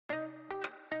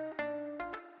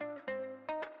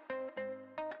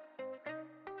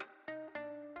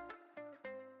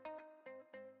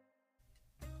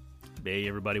Hey,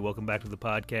 everybody, welcome back to the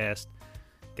podcast.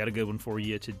 Got a good one for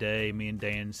you today. Me and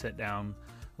Dan sat down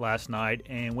last night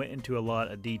and went into a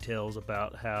lot of details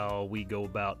about how we go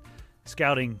about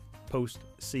scouting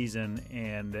postseason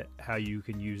and how you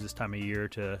can use this time of year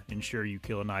to ensure you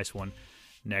kill a nice one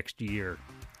next year.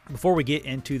 Before we get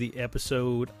into the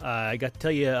episode, I got to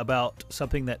tell you about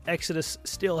something that Exodus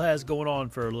still has going on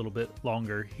for a little bit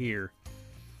longer here,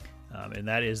 and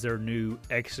that is their new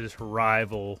Exodus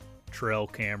Rival trail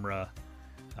camera.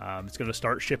 It's going to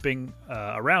start shipping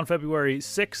around February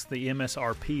 6th. The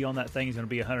MSRP on that thing is going to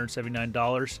be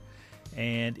 $179,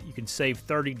 and you can save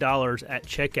 $30 at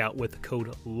checkout with the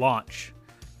code LAUNCH.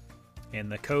 And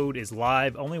the code is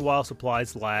live only while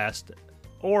supplies last,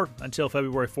 or until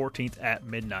February 14th at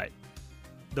midnight.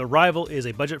 The Rival is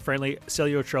a budget-friendly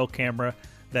cellular trail camera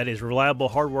that is reliable,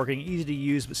 hardworking, easy to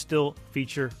use, but still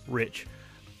feature-rich.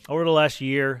 Over the last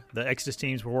year, the Exodus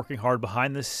teams were working hard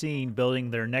behind the scene, building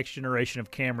their next generation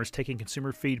of cameras, taking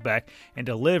consumer feedback, and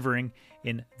delivering,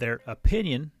 in their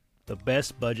opinion, the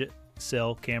best budget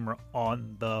cell camera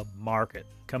on the market,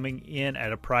 coming in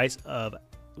at a price of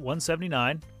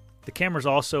 $179. The camera is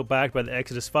also backed by the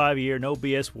Exodus 5-year no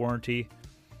BS warranty.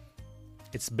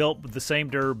 It's built with the same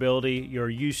durability you're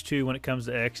used to when it comes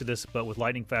to Exodus, but with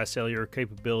lightning-fast cellular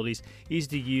capabilities, easy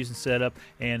to use and set up,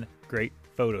 and great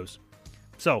photos.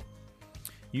 So,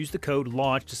 use the code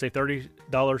LAUNCH to save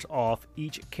 $30 off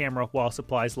each camera while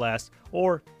supplies last,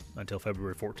 or until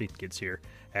February 14th gets here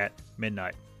at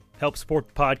midnight. Help support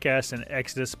the podcast and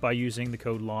Exodus by using the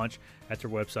code LAUNCH at their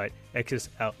website,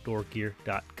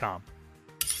 ExodusOutdoorGear.com.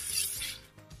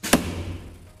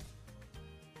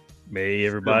 Hey,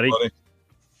 everybody.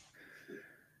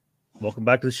 Welcome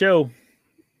back to the show.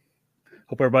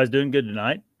 Hope everybody's doing good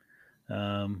tonight.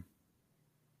 How's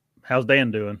Dan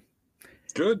doing?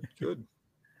 Good.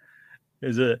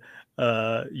 Is it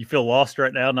you feel lost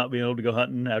right now, not being able to go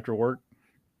hunting after work?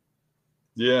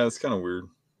 Yeah, it's kind of weird.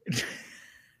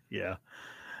 Yeah.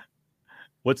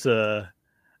 What's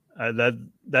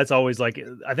that's always like,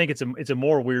 I think it's a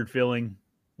more weird feeling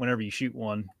whenever you shoot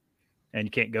one and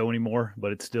you can't go anymore,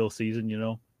 but it's still season, you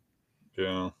know?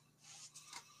 Yeah.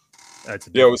 That's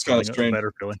it was kind of strange.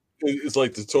 Better feeling. It's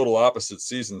like the total opposite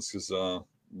seasons, because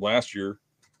last year,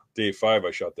 day 5,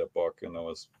 I shot that buck and I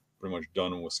was pretty much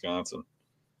done in Wisconsin.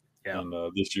 Yeah. And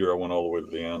this year I went all the way to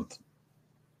the end.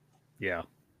 Yeah.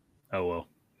 Oh, well.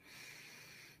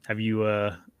 Have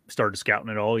you started scouting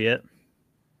at all yet?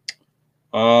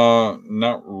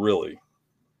 Not really.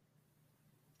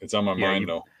 It's on my mind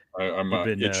though. I'm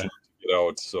itching to get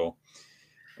out. So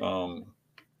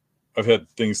I've had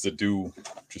things to do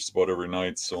just about every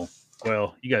night. So,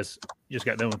 well, you guys just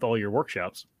got done with all your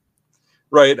workshops.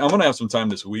 Right. I'm going to have some time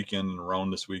this weekend and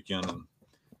around this weekend, and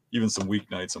even some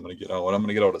weeknights I'm going to get out. I'm going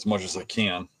to get out as much as I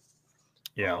can.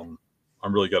 Yeah.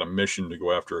 I'm really got a mission to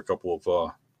go after a couple of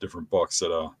different bucks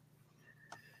that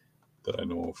I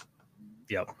know of.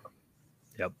 Yep.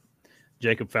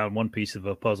 Jacob found one piece of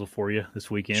a puzzle for you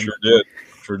this weekend. Sure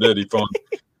did. He found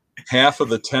half of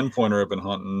the 10-pointer I've been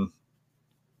hunting.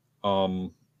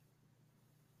 But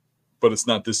it's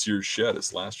not this year's shed;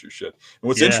 it's last year's shed. And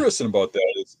what's interesting about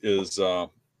that is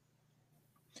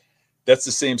that's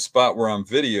the same spot where on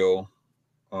video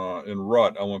in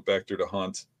rut I went back there to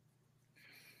hunt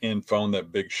and found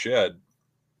that big shed.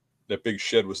 That big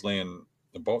shed was laying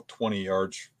about 20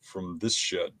 yards from this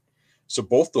shed. So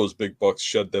both those big bucks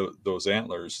shed those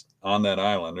antlers on that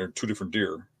island. They're two different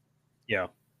deer. Yeah.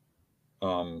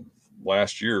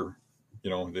 Last year,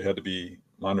 they had to be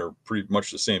on there pretty much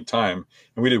the same time,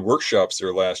 and we did workshops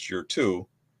there last year too,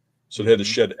 so they had to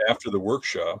shed after the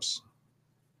workshops,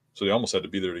 so they almost had to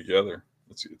be there together.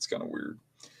 It's kind of weird.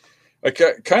 I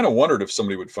kind of wondered if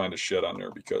somebody would find a shed on there,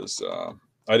 because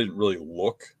I didn't really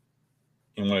look,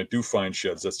 and when I do find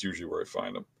sheds, that's usually where I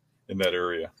find them, in that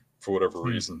area, for whatever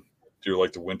reason. Deer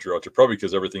like to winter out there, probably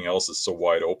because everything else is so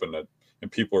wide open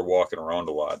and people are walking around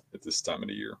a lot at this time of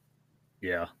the year.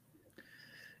 Yeah.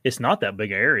 It's not that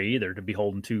big an area either to be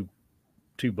holding two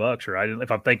bucks, right? If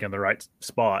I'm thinking the right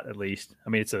spot, at least. I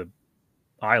mean, it's a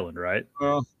island, right?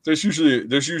 Well, there's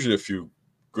usually a few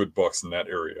good bucks in that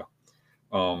area.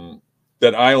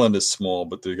 That island is small,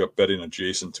 but they got bedding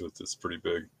adjacent to it that's pretty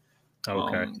big.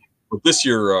 Okay. But this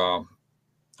year, I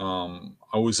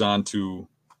was on to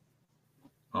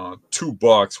 2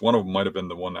 bucks. One of them might have been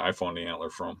the one that I found the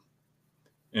antler from.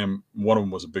 And one of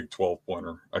them was a big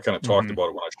 12-pointer. I kind of talked about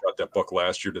it when I shot that buck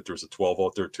last year, that there was a 12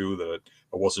 out there too that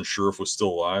I wasn't sure if was still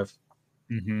alive.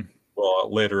 Mm-hmm.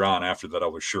 Well, later on after that, I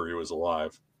was sure he was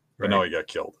alive, but now he got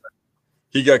killed.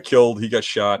 He got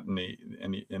shot, and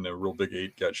a real big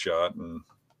 8 got shot, and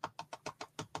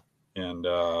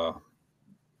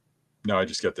No, I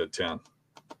just got that 10.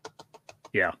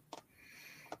 Yeah.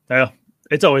 Well,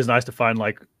 it's always nice to find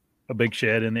like a big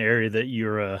shed in the area that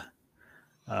you're,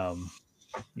 Yeah,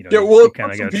 well, you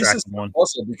kind of got a track one.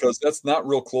 Also, because that's not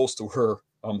real close to where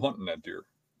I'm hunting that deer.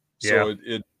 So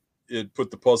Yeah. it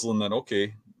put the puzzle in that,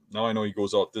 okay, now I know he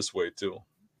goes out this way too.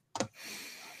 So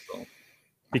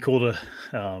be cool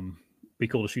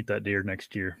to shoot that deer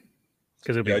next year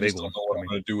because it'll be a big one. I just don't know what I'm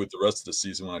going to do with the rest of the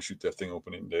season when I shoot that thing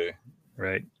opening day.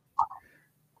 Right.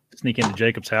 Sneak into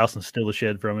Jacob's house and steal the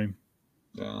shed from him.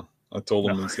 Yeah. I told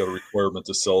him he's got a requirement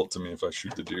to sell it to me if I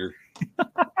shoot the deer.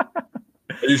 I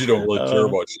usually don't really care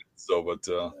about shit. So, but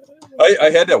I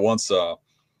had that once.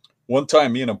 One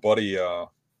time, me and a buddy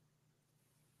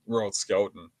were out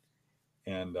scouting,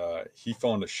 and he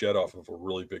found a shed off of a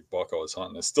really big buck I was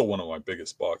hunting. It's still one of my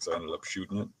biggest bucks. I ended up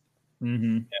shooting it.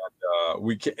 Mm-hmm. And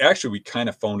we kind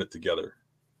of found it together.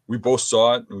 We both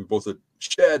saw it, and we both had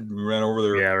shed. And we ran over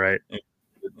there. Yeah, right.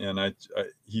 And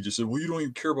he just said, "Well, you don't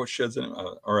even care about sheds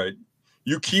anymore." All right,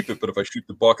 you keep it, but if I shoot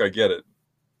the buck, I get it.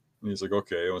 And he's like,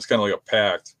 "Okay." It was kind of like a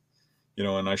pact,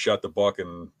 and I shot the buck,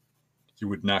 and he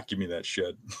would not give me that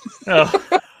shed.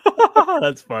 Oh,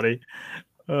 that's funny.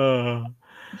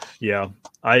 Yeah.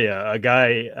 A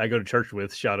guy I go to church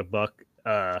with shot a buck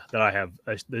that I have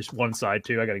this one side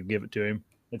too. I got to give it to him.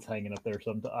 It's hanging up there.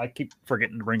 I keep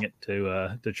forgetting to bring it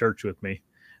to church with me,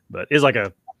 but it's like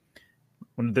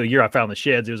when the year I found the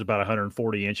sheds, it was about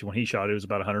 140 inch. When he shot it was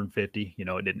about 150.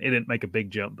 It didn't make a big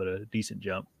jump, but a decent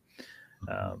jump.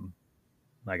 I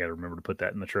got to remember to put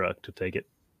that in the truck to take it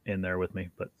in there with me.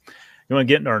 But you want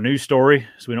to get into our news story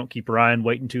so we don't keep Ryan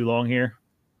waiting too long here?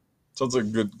 Sounds like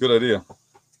a good idea.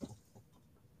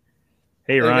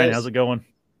 Hey Ryan, guys. How's it going?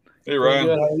 Hey Ryan.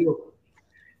 Good. How are you?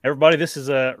 Everybody, this is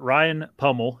Ryan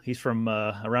Pummel. He's from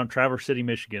around Traverse City,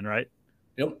 Michigan, right?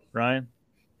 Yep. Ryan.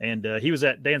 And he was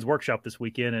at Dan's workshop this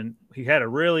weekend, and he had a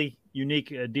really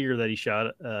unique deer that he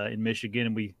shot in Michigan,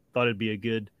 and we thought it'd be a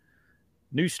good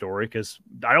news story because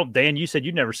Dan, you said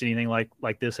you'd never seen anything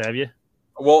like this, have you?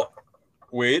 Well,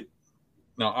 wait.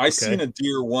 Now, I seen a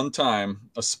deer one time,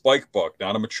 a spike buck,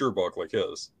 not a mature buck like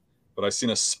his, but I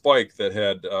seen a spike that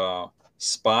had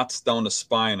spots down the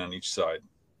spine on each side.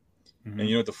 Mm-hmm. And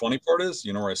you know what the funny part is?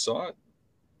 You know where I saw it?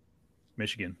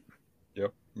 Michigan.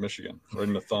 Yep, Michigan. Right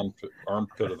in the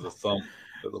armpit of the thumb,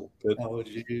 the little pit. Oh,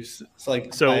 geez. It's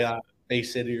like by, Bay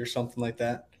City or something like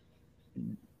that.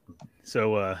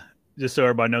 So, just so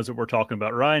everybody knows what we're talking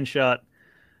about, Ryan shot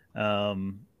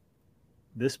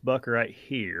this buck right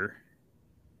here.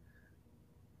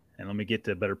 And let me get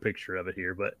to a better picture of it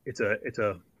here, but it's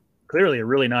a clearly a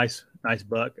really nice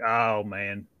buck. Oh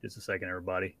man, just a second,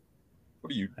 everybody.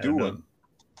 What are you doing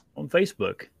on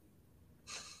Facebook?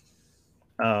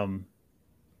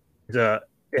 It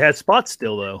had spots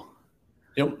still though.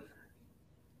 Yep.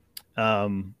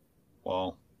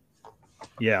 Wow.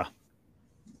 Yeah.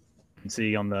 You can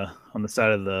see on the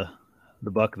side of the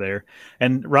buck there.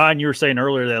 And Ryan, you were saying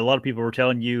earlier that a lot of people were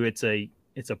telling you they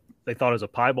thought it was a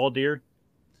piebald deer.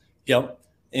 Yep.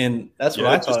 And that's what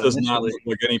I thought. It just does not look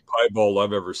like any piebald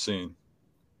I've ever seen.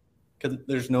 Because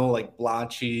there's no like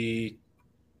blotchy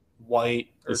white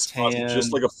or tan. It's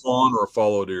just like a fawn or a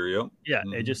fallow deer. Yep. Yeah.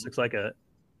 Mm-hmm. It just looks like a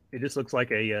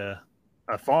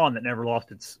fawn that never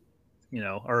lost its,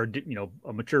 or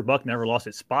a mature buck never lost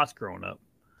its spots growing up.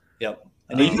 Yep.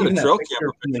 And you got a trail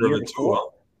camera picture of it too.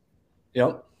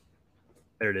 Yep.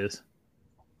 There it is.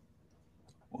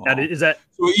 Wow. Now, is that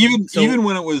so? Even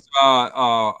when it was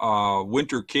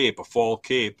winter cape, a fall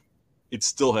cape, it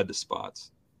still had the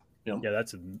spots. Yeah,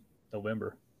 that's in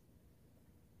November.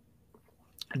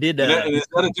 And is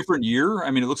that a different year?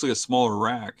 I mean, it looks like a smaller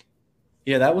rack.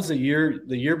 Yeah, that was the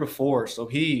year before. So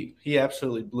he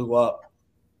absolutely blew up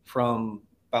from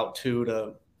about 2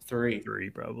 to 3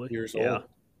 probably years old. old.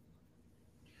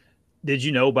 Did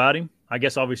you know about him? I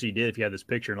guess obviously you did if you had this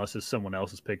picture, unless it's someone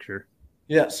else's picture.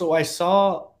 Yeah, so I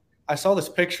saw this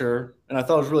picture and I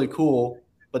thought it was really cool,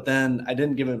 but then I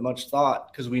didn't give it much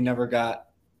thought because we never got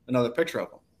another picture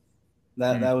of him.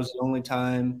 That was the only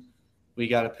time we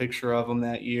got a picture of him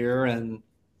that year, and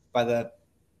by the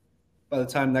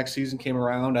time next season came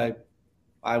around,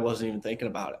 I wasn't even thinking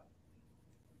about it.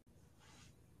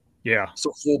 Yeah.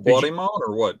 So full body mount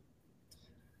or what?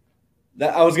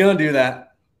 That I was gonna do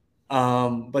that,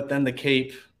 but then the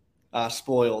cape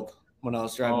spoiled when I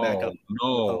was driving back up.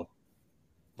 No.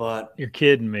 But you're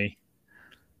kidding me.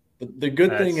 But the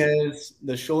good thing is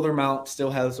the shoulder mount still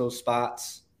has those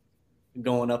spots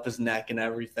going up his neck and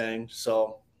everything.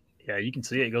 So yeah, you can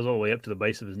see it goes all the way up to the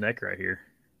base of his neck right here.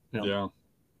 Yeah.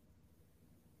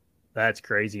 That's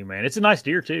crazy, man. It's a nice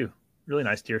deer too. Really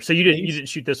nice deer. So you didn't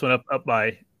shoot this one up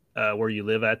by where you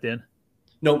live at then?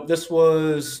 Nope, this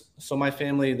was so my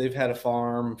family, they've had a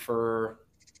farm for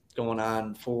going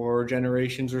on 4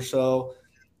 generations or so.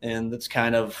 And that's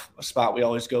kind of a spot we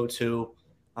always go to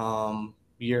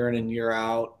year in and year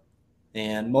out.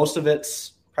 And most of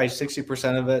it's probably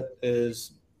 60% of it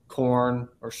is corn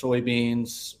or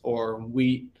soybeans or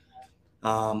wheat.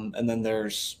 And then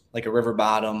there's like a river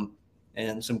bottom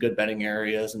and some good bedding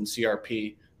areas and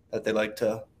CRP that they like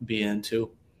to be into.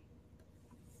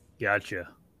 Gotcha.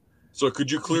 So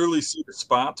could you clearly see the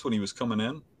spots when he was coming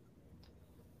in?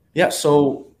 Yeah,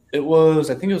 so I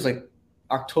think it was like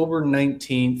October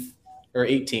 19th or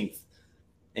 18th.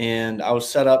 And I was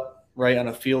set up right on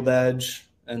a field edge.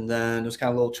 And then there's kind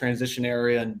of a little transition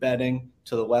area and bedding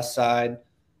to the west side.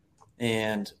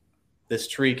 And this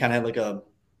tree kind of had like a,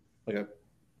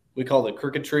 we call it a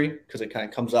crooked tree because it kind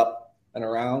of comes up and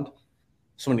around.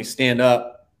 So when you stand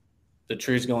up, the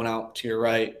tree's going out to your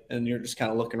right and you're just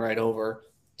kind of looking right over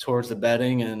towards the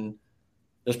bedding. And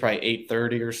there's probably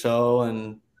 8:30 or so.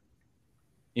 And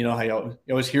you know how you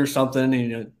always hear something and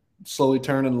you slowly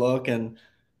turn and look, and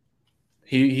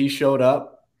he showed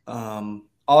up.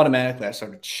 Automatically I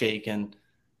started shaking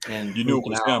and You knew it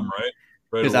was him, right?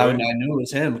 Right because away. I knew it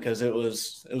was him because it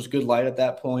was good light at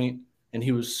that point, and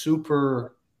he was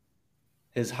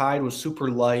his hide was super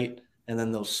light, and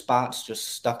then those spots just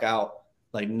stuck out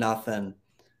like nothing.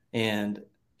 And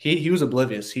he was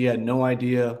oblivious. He had no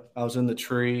idea I was in the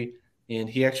tree, and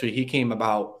he came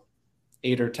about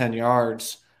 8 or 10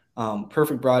 yards,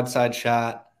 perfect broadside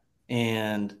shot.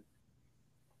 And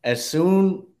as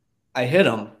soon I hit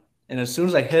him, and as soon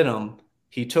as I hit him,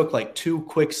 he took like 2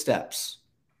 quick steps,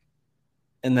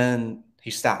 and then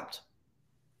he stopped,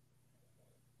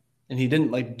 and he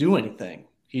didn't like do anything.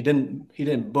 He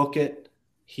didn't book it.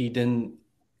 He didn't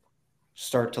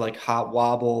start to like hot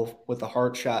wobble with the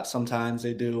heart shot. Sometimes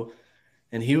they do,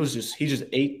 and he just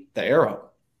ate the arrow,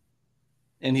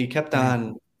 and he kept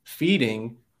on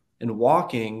feeding and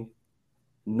walking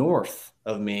north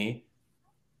of me.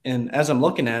 And as I'm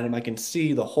looking at him, I can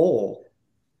see the hole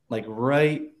like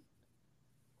right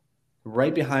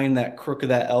behind that crook of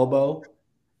that elbow,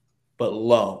 but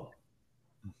low.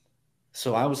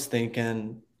 So I was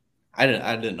thinking, I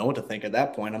didn't know what to think at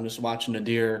that point. I'm just watching the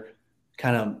deer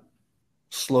kind of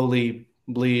slowly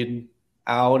bleed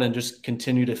out and just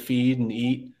continue to feed and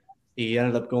eat. He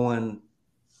ended up going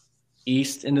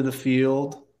east into the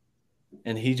field,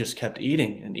 and he just kept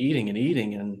eating and eating and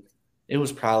eating. And it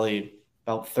was probably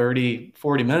about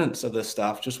 30-40 minutes of this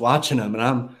stuff, just watching him.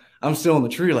 And I'm still in the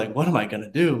tree. Like, what am I going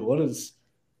to do?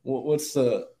 What's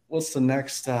the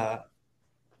next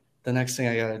thing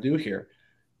I got to do here?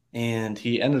 And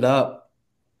he ended up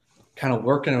kind of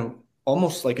working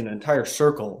almost like an entire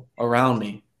circle around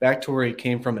me back to where he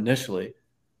came from initially.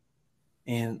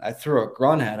 And I threw a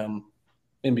grunt at him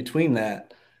in between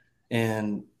that,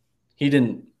 and he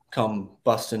didn't come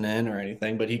busting in or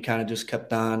anything, but he kind of just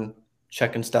kept on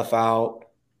checking stuff out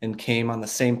and came on the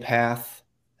same path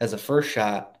as the first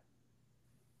shot.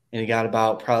 And he got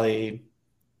about probably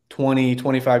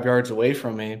 20-25 yards away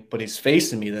from me, but he's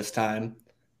facing me this time.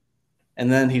 And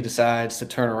then he decides to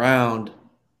turn around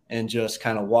and just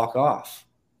kind of walk off.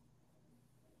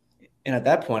 And at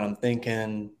that point, I'm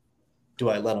thinking, do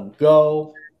I let him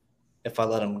go? If I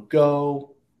let him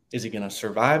go, is he going to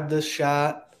survive this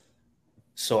shot?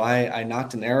 So I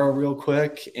knocked an arrow real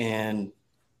quick, and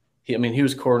he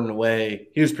was cordoned away.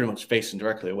 He was pretty much facing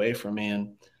directly away from me.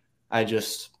 And I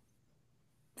just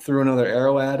threw another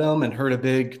arrow at him and heard a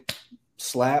big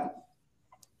slap,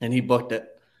 and he booked it.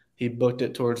 He booked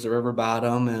it towards the river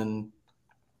bottom, and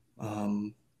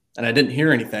I didn't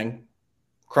hear anything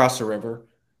cross the river.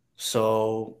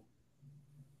 So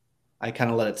I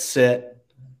kind of let it sit.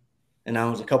 And I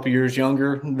was a couple years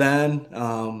younger then,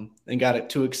 and got it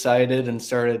too excited and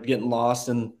started getting lost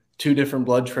in 2 different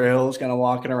blood trails, kind of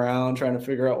walking around trying to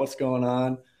figure out what's going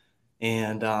on.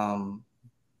 And I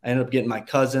ended up getting my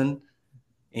cousin,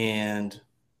 and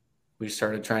we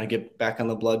started trying to get back on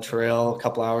the blood trail a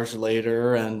couple hours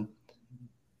later. And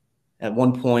at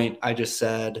one point I just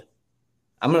said,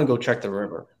 I'm going to go check the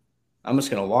river. I'm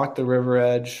just going to walk the river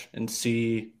edge and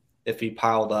see if he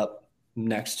piled up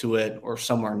next to it or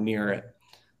somewhere near it,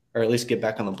 or at least get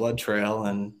back on the blood trail.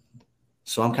 And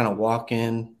so I'm kind of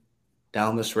walking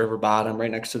down this river bottom right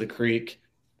next to the creek,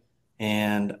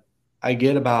 and I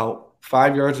get about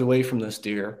 5 yards away from this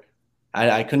deer.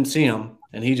 I couldn't see him,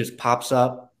 and he just pops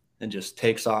up and just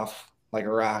takes off like a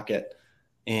rocket,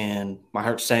 and my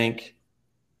heart sank.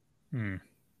 I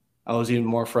was even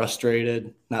more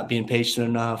frustrated, not being patient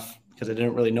enough, because I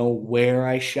didn't really know where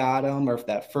I shot him or if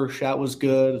that first shot was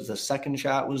good, if the second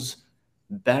shot was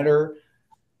better.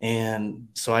 And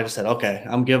so I just said, okay,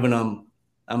 I'm going to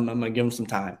give him some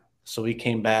time. So we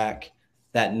came back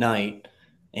that night,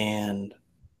 and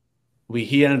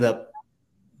he ended up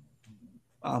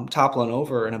toppling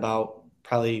over in about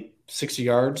probably 60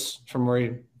 yards from where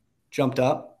he jumped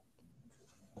up.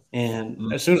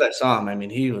 And as soon as I saw him, I mean,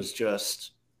 he was a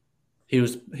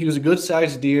good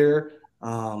sized deer.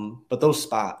 But those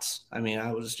spots, I mean,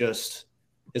 it's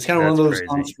kind of one of those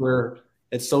hunts where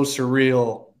it's so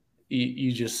surreal.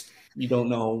 You don't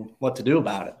know what to do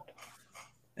about it.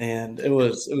 And it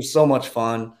was so much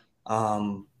fun.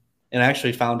 And I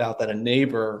actually found out that a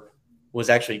neighbor was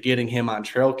actually getting him on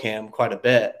trail cam quite a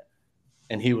bit.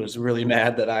 And he was really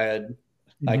mad that I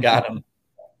got him.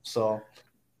 So,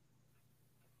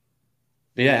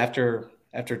 but yeah, after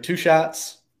 2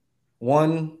 shots,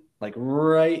 one like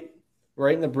right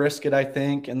in the brisket, I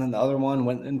think, and then the other one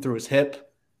went in through his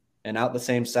hip and out the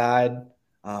same side.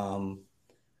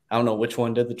 I don't know which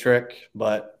one did the trick,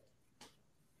 but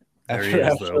after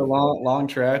a long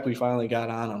trek, we finally got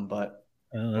on him. But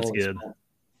that's good.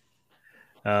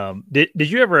 Did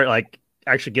you ever like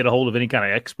actually get a hold of any kind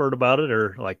of expert about it,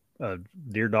 or like a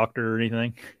deer doctor or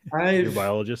anything? Deer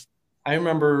biologist? I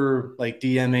remember like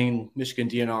DMing Michigan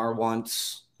DNR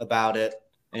once about it,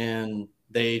 and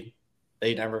they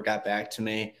never got back to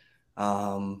me.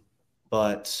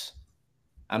 But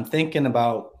I'm thinking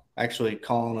about actually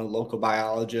calling a local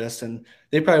biologist, and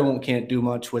they probably can't do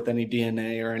much with any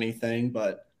DNA or anything,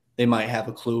 but they might have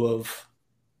a clue of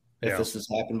if this has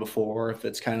happened before, if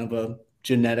it's kind of a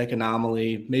genetic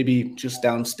anomaly, maybe just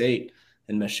downstate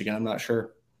in Michigan. I'm not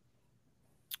sure.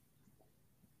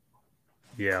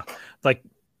 Yeah. Like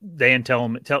Dan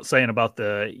saying about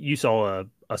you saw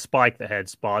a spike that had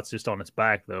spots just on its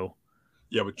back though.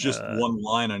 Yeah, but just one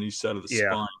line on each side of the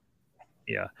spine.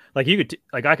 Yeah. Like you could,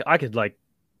 I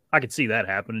could see that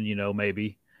happening,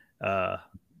 maybe. And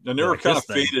they were kind of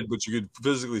faded, but you could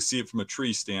physically see it from a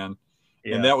tree stand.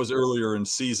 Yeah. And that was earlier in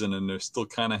season, and they still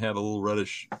kind of had a little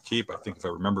reddish cape, I think, if I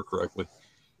remember correctly.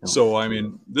 So, I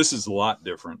mean, this is a lot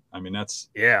different. I mean, it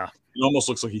almost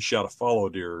looks like he shot a fallow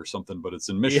deer or something, but it's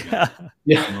in Michigan.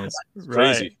 Yeah. It's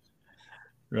crazy.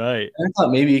 Right. I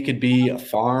thought maybe it could be a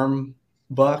farm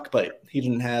buck, but he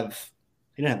didn't have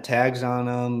tags on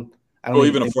him.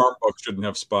 Even a farm buck shouldn't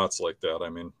have spots like that. I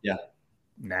mean, yeah.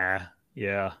 Nah.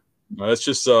 Yeah. It's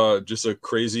just a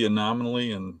crazy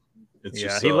anomaly, and it's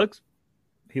just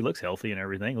he looks healthy and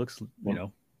everything. Looks,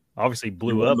 obviously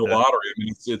blew up the lottery. I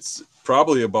mean, it's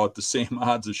probably about the same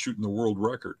odds as shooting the world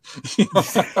record.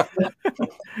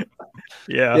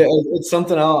 Yeah, it's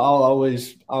something I'll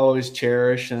always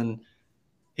cherish. And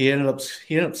he ended up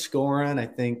scoring, I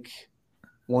think,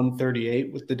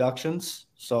 138 with deductions.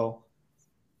 So,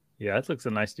 yeah, that looks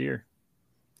a nice deer.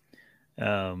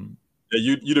 Yeah,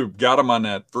 you'd have got him on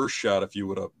that first shot if you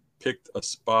would have picked a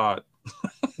spot.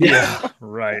 Yeah,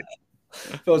 right.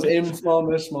 If I was aiming small,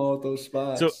 miss small at those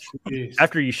spots. So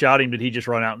after you shot him, did he just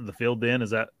run out into the field then? Is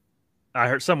that – I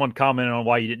heard someone commenting on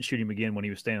why you didn't shoot him again when he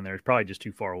was standing there. It's probably just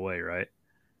too far away, right?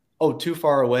 Oh, too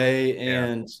far away.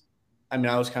 And, I mean,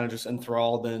 I was kind of just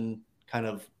enthralled in kind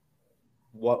of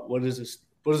what is this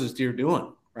deer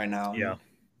doing right now? Yeah.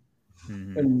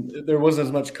 Mm-hmm. And there wasn't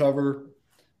as much cover.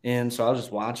 And so I was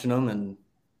just watching him and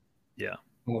he shot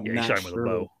him with a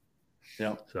bow.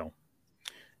 Yeah. So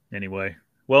anyway,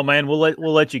 well, man, we'll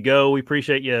let you go. We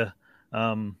appreciate you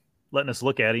letting us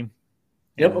look at him.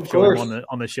 Yep, of course.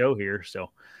 On the show here. So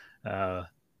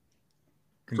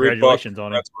congratulations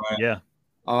on it. Yeah.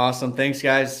 Awesome. Thanks,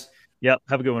 guys. Yep.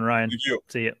 Have a good one, Ryan. Thank you.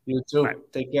 See you. You too. Right.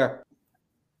 Take care.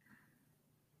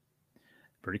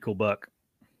 Pretty cool buck.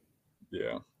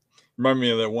 Yeah. Remind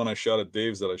me of that one I shot at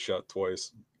Dave's that I shot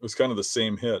twice. It was kind of the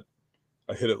same hit.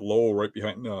 I hit it low right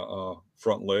behind the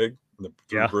front leg in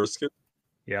the brisket.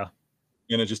 Yeah.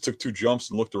 And it just took 2 jumps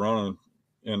and looked around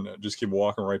and just kept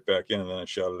walking right back in, and then I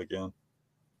shot it again.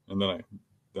 And then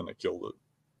I killed it.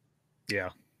 Yeah.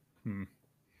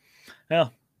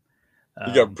 Well,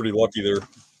 you got pretty lucky there.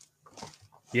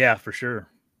 Yeah, for sure.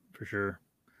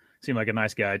 Seemed like a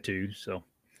nice guy too. So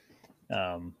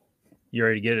you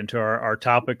ready to get into our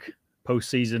topic,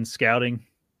 postseason scouting?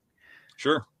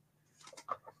 Sure.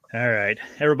 All right,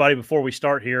 everybody, before we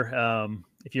start here,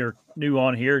 if you're new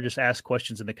on here, just ask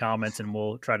questions in the comments and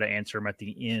we'll try to answer them at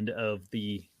the end of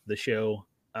the show.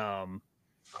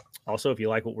 Also, if you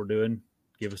like what we're doing,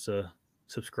 give us a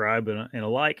subscribe and a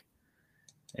like.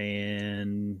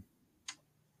 And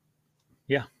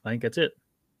yeah, I think that's it.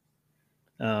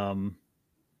 All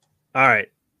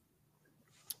right.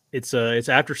 It's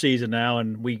after season now,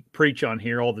 and we preach on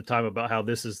here all the time about how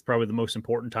this is probably the most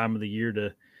important time of the year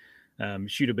to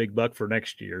shoot a big buck for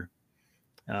next year.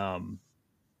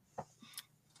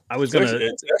 I was gonna.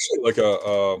 It's actually like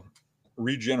a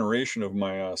regeneration of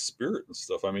my spirit and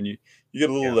stuff. I mean, you get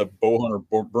a little of that bow hunter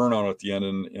burnout at the end,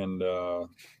 and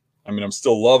I mean, I'm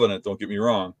still loving it. Don't get me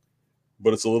wrong,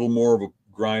 but it's a little more of a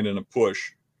grind and a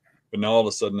push. But now all of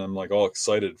a sudden, I'm like all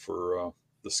excited for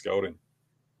the scouting.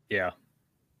 Yeah.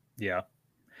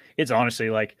 It's honestly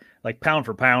like pound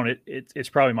for pound, it's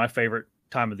probably my favorite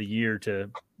time of the year to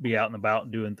be out and about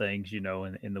and doing things,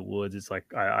 in the woods. It's like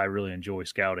I really enjoy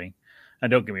scouting. And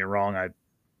don't get me wrong, I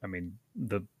mean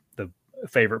the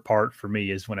favorite part for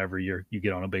me is whenever you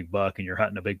get on a big buck and you're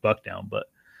hunting a big buck down. But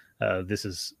this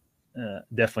is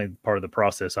definitely part of the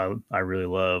process I really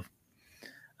love.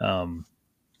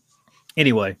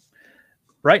 Anyway,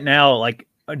 right now, like,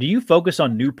 do you focus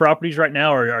on new properties right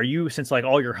now, or are you, since like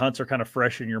all your hunts are kind of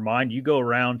fresh in your mind, you go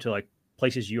around to like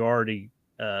places you already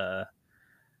like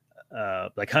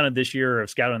hunted this year or have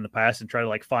scouted in the past and try to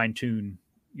like fine tune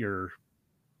your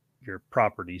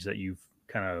properties that you've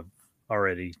kind of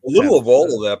already a little of all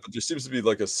of that, but there seems to be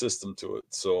like a system to it.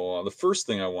 So the first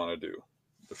thing I want to do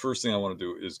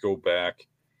is go back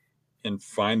and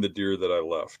find the deer that I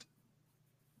left.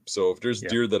 So if there's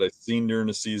deer that I've seen during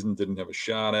the season, didn't have a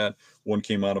shot at, one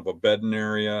came out of a bedding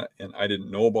area and I didn't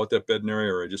know about that bedding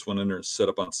area, or I just went in there and set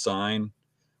up on sign,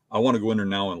 I want to go in there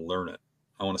now and learn it.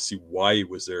 I want to see why he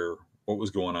was there, what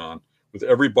was going on. With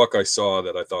every buck I saw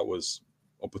that I thought was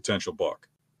a potential buck,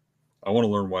 I want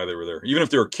to learn why they were there. Even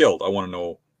if they were killed, I want to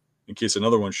know, in case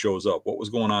another one shows up, what was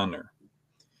going on there.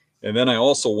 And then I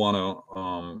also want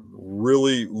to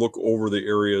really look over the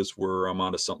areas where I'm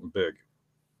onto something big.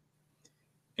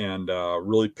 And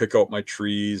really pick out my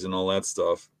trees and all that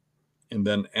stuff. And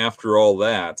then after all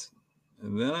that,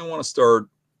 and then I want to start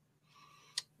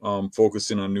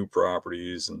focusing on new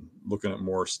properties and looking at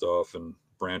more stuff and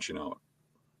branching out.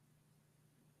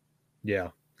 Yeah,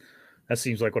 that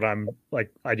seems like what I'm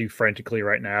like. I do frantically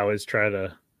right now is try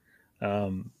to.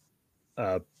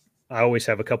 I always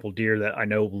have a couple deer that I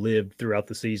know lived throughout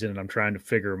the season, and I'm trying to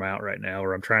figure them out right now,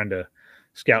 or I'm trying to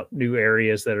scout new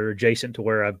areas that are adjacent to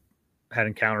where I've had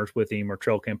encounters with him, or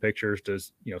trail cam pictures to,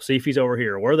 see if he's over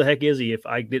here. Where the heck is he if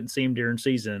I didn't see him during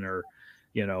season, or,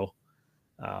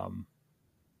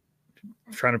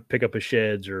 trying to pick up his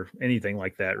sheds or anything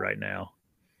like that right now.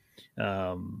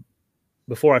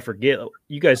 Before I forget,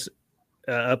 you guys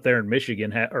up there in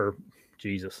Michigan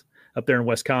up there in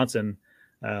Wisconsin,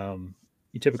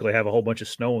 you typically have a whole bunch of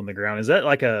snow on the ground. Is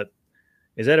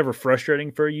that ever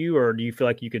frustrating for you, or do you feel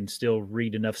like you can still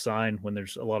read enough sign when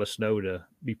there's a lot of snow to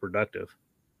be productive?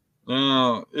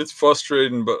 It's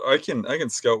frustrating, but I can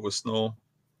scout with snow.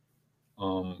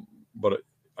 But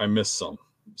I miss some.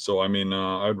 So, I mean,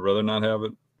 I'd rather not have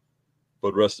it,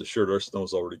 but rest assured our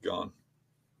snow's already gone.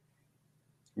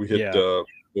 We hit,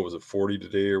 what was it, 40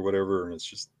 today or whatever. And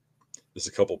there's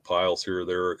a couple piles here or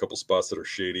there, a couple spots that are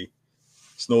shady.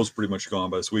 Snow's pretty much gone.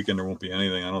 By this weekend, there won't be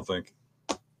anything, I don't think.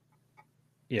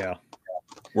 Yeah.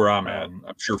 Where I'm at.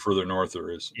 I'm sure further north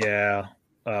there is. Yeah.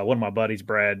 One of my buddies,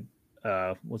 Brad,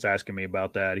 was asking me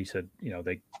about that. He said,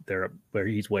 they're up where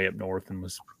he's way up north and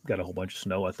got a whole bunch of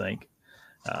snow, I think.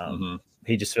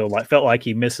 He just felt like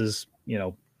he misses,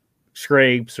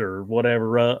 scrapes or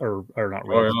whatever, or not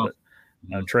ruts,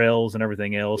 but trails and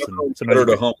everything else. And better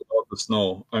to hump without the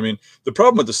snow. I mean, the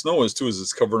problem with the snow is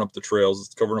it's covering up the trails,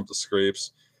 it's covering up the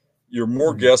scrapes. You're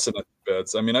more guessing at the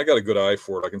beds. I mean, I got a good eye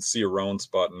for it. I can see a round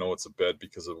spot and know it's a bed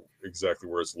because of exactly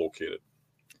where it's located.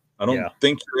 I don't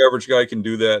think your average guy can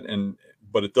do that,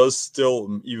 but it does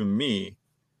still, even me,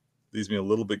 leaves me a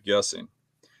little bit guessing.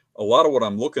 A lot of what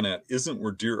I'm looking at isn't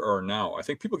where deer are now. I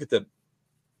think people get that,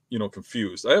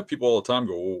 confused. I have people all the time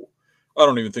go, "Oh, I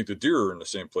don't even think the deer are in the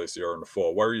same place they are in the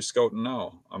fall. Why are you scouting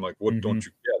now?" I'm like, "What don't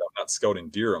you get? I'm not scouting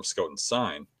deer. I'm scouting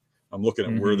sign. I'm looking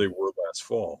at where they were last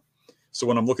fall." So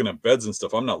when I'm looking at beds and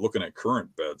stuff, I'm not looking at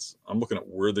current beds. I'm looking at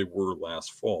where they were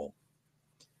last fall.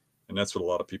 And that's what a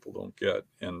lot of people don't get.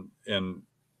 And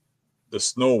the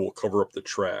snow will cover up the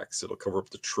tracks. It'll cover up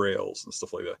the trails and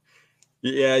stuff like that.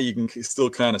 Yeah, you can still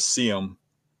kind of see them,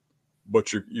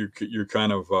 but you're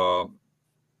kind of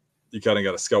you kind of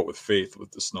got to scout with faith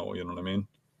with the snow. You know what I mean?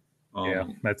 Yeah,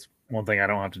 that's one thing I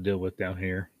don't have to deal with down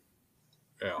here.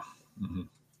 Yeah,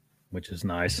 which is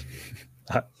nice.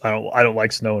 I don't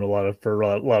like snow for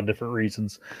a lot of different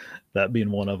reasons. That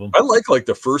being one of them. I like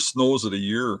the first snows of the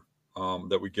year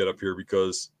that we get up here,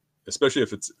 because especially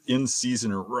if it's in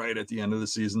season or right at the end of the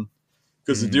season,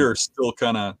 because the deer are still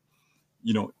kind of,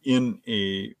 in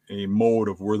a mode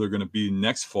of where they're going to be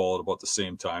next fall at about the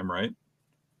same time, right?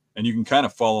 And you can kind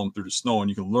of follow them through the snow, and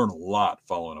you can learn a lot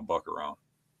following a buck around,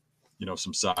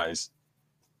 some size,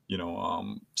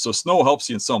 so snow helps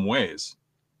you in some ways.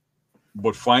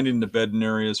 but finding the bedding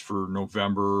areas for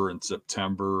November and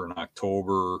September and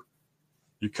October,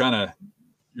 you're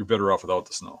better off without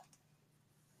the snow.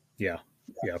 Yeah,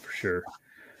 for sure.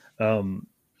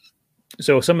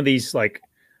 So some of these like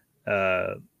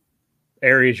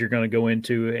areas you're going to go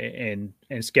into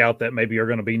and scout that maybe are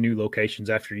going to be new locations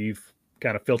after you've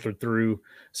kind of filtered through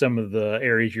some of the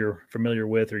areas you're familiar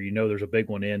with, or there's a big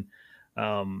one in.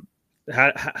 How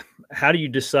do you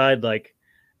decide like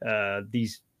the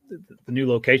new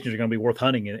locations are going to be worth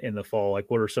hunting in the fall? Like,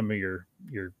 what are some of your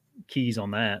keys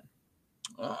on that?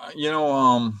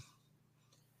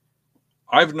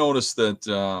 I've noticed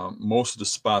that most of the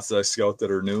spots that I scout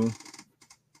that are new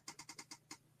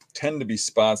tend to be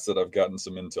spots that I've gotten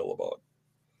some intel about.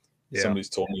 Yeah. Somebody's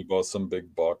told me about some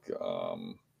big buck.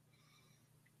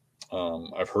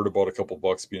 I've heard about a couple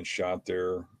bucks being shot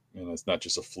there, and it's not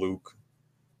just a fluke.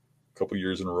 A couple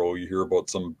years in a row, you hear about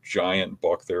some giant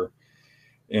buck there.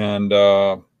 And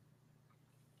I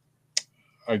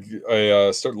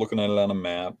started looking at it on a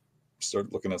map,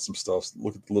 start looking at some stuff,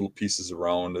 look at the little pieces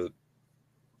around it,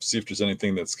 see if there's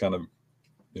anything that's kind of,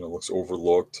 looks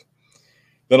overlooked.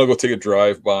 Then I'll go take a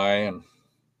drive by, and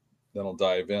then I'll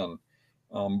dive in.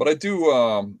 But I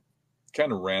do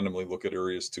kind of randomly look at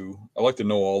areas too. I like to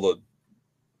know all the,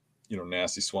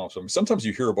 nasty swamps. I mean, sometimes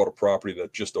you hear about a property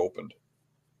that just opened.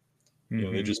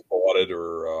 Mm-hmm. They just bought it,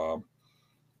 or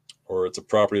it's a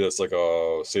property that's like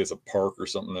say it's a park or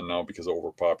something, and now because of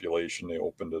overpopulation they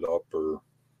opened it up. Or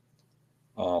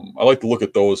I like to look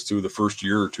at those too. The first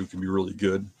year or two can be really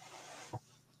good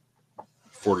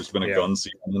before there's been a gun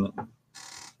season in it.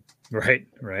 Right.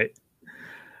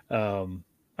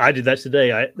 I did that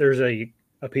today. There's a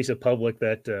piece of public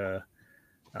that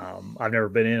I've never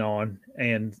been in on,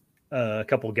 and a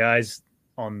couple of guys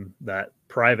on that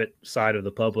private side of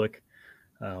the public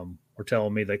were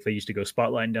telling me like they used to go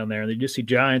spotlighting down there, and they just see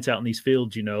giants out in these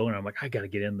fields, and I'm like, I got to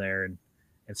get in there and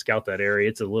scout that area.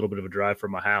 It's a little bit of a drive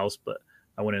from my house, but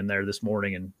I went in there this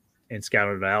morning and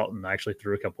scouted it out, and I actually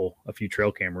threw a few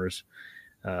trail cameras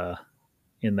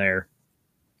in there.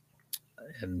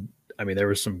 And I mean, there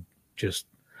was some just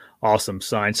awesome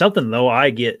signs. Something though I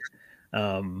get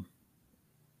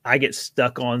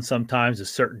stuck on sometimes is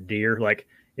certain deer. Like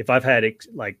if I've had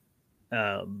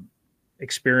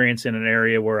experience in an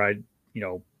area where I,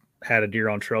 had a deer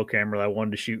on trail camera that I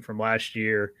wanted to shoot from last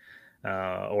year,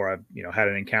 or I, had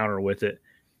an encounter with it,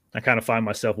 I kind of find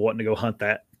myself wanting to go hunt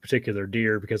that particular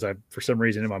deer because for some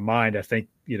reason in my mind, I think,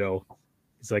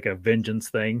 it's like a vengeance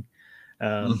thing.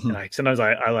 And I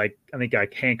think I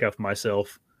handcuff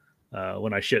myself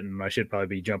when I shouldn't. I should probably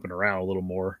be jumping around a little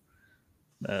more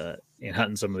and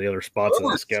hunting some of the other spots that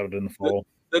I scouted in the fall.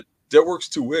 That works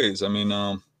two ways. I mean,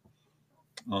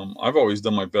 I've always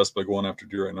done my best by going after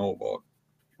deer I know about.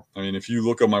 I mean, if you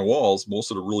look at my walls,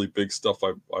 most of the really big stuff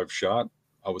I've shot,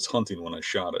 I was hunting when I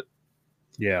shot it.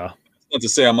 Yeah. Not to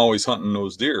say I'm always hunting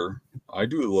those deer. I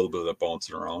do a little bit of that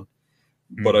bouncing around.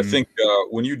 But I think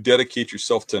when you dedicate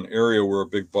yourself to an area where a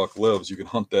big buck lives, you can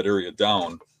hunt that area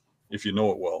down if you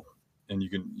know it well, and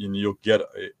you'll get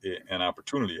an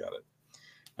opportunity at it.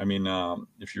 I mean,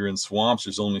 if you're in swamps,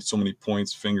 there's only so many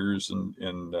points, fingers,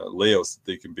 and layouts that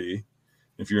they can be.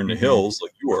 If you're in the hills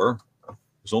like you are,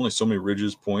 there's only so many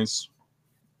ridges, points,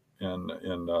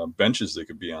 and benches they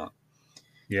could be on.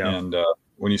 Yeah. And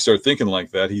when you start thinking like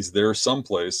that, he's there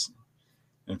someplace,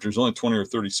 and if there's only 20 or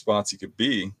 30 spots he could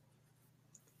be,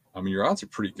 I mean, your odds are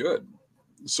pretty good.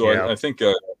 So yeah. I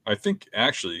think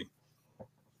actually,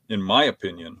 in my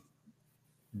opinion,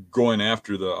 going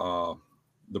after the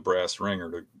brass ring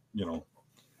or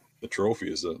the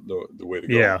trophy is the way to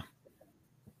go. Yeah.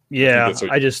 Yeah.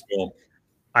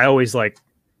 I always like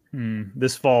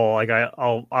this fall, like I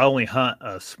only hunt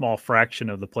a small fraction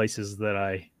of the places that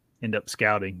I end up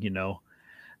scouting,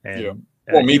 and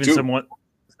me even too.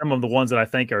 Some of the ones that I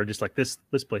think are just like this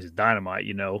place is dynamite,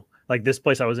 like this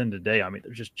place I was in today. I mean,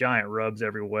 there's just giant rubs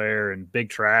everywhere and big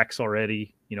tracks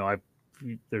already.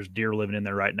 There's deer living in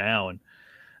there right now. And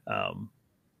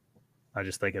I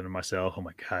just thinking to myself, oh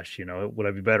my gosh, would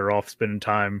I be better off spending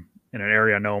time in an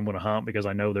area I know I'm going to hunt because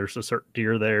I know there's a certain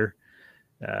deer there.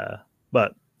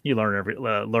 But you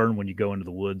learn when you go into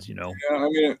the woods, Yeah, I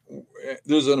mean,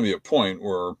 there's going to be a point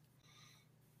where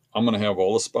I'm going to have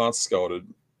all the spots scouted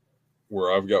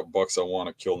where I've got bucks I want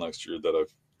to kill next year that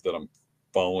I'm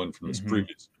following from this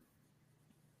previous.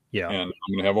 Yeah. And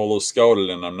I'm going to have all those scouted,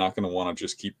 and I'm not going to want to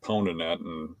just keep pounding that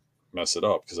and mess it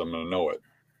up because I'm going to know it.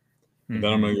 And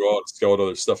then I'm going to go out and scout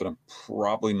other stuff, and I'm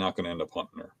probably not going to end up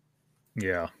hunting there.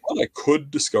 Yeah. But I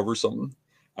could discover something.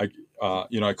 I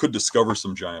could discover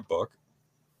some giant buck.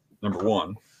 Number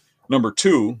one. Number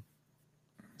two,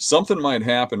 something might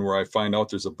happen where I find out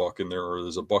there's a buck in there, or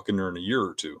there's a buck in there in a year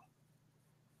or two.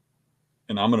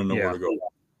 And I'm going to know where to go.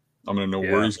 I'm going to know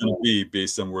where he's going to be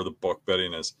based on where the buck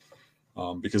bedding is.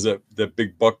 Because that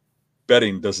big buck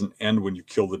bedding doesn't end when you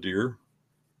kill the deer.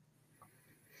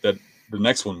 That the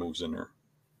next one moves in there.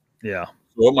 Yeah.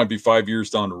 So it might be 5 years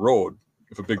down the road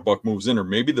if a big buck moves in, or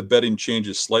maybe the bedding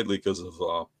changes slightly because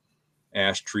of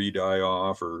ash tree die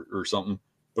off or something,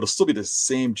 but it'll still be the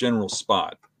same general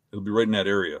spot. It'll be right in that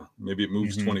area. Maybe it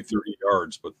moves 20, 30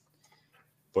 yards,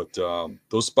 but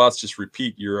those spots just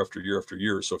repeat year after year after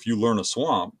year. So if you learn a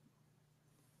swamp,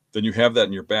 then you have that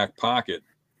in your back pocket.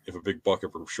 If a big buck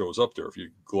ever shows up there, if you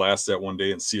glass that one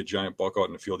day and see a giant buck out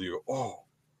in the field, you go, oh,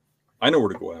 I know where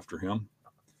to go after him.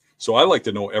 So I like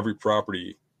to know every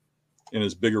property in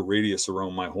as big a radius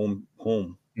around my home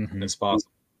as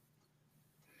possible.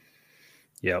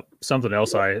 Yep. Something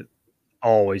else I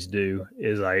always do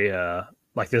is I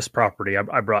like this property.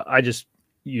 I just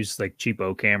use like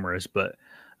cheapo cameras, but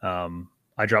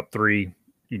I dropped 3,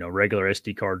 regular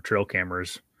SD card trail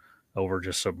cameras over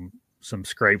just some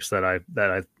scrapes that I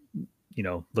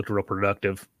looked real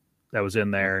productive that was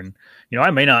in there. And, I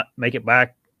may not make it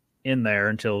back in there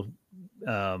until,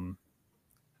 at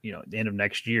the end of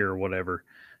next year or whatever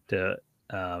to,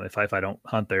 if I don't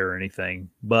hunt there or anything,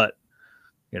 but,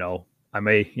 I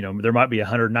may, there might be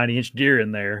 190-inch deer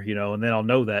in there, and then I'll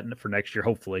know that for next year,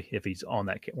 hopefully, if he's on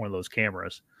that one of those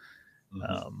cameras.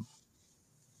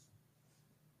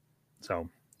 So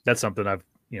that's something I've,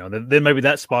 then maybe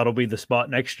that spot will be the spot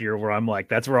next year where I'm like,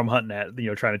 that's where I'm hunting at,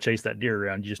 trying to chase that deer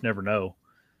around. You just never know.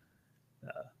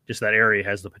 Just that area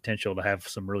has the potential to have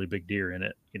some really big deer in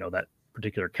it. That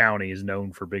particular county is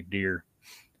known for big deer.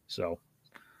 So,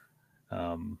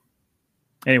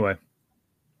 anyway,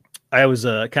 I was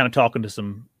kind of talking to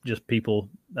some just people,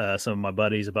 some of my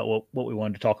buddies about what we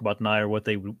wanted to talk about tonight or what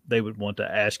they would want to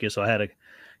ask you. So I had a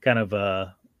kind of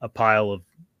a pile of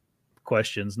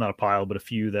questions, not a pile, but a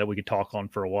few that we could talk on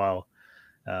for a while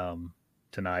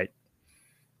tonight.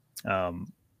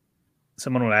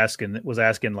 Someone was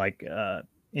asking like,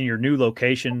 in your new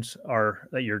locations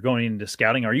that you're going into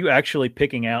scouting, are you actually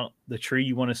picking out the tree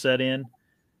you want to set in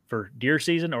for deer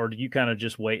season, or do you kind of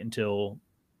just wait until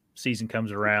season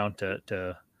comes around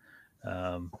to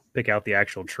pick out the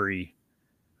actual tree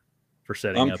for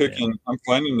setting up? I'm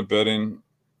finding the bedding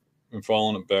and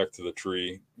following it back to the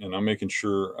tree, and I'm making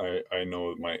sure I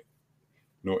know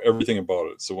everything about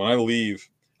it. So when I leave,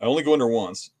 I only go in there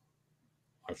once.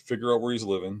 I figure out where he's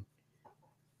living.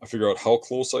 I figure out how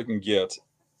close I can get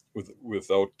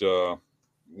without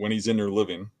when he's in there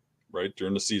living, right,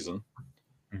 during the season,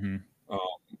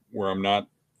 where I'm not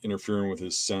interfering with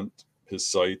his scent, his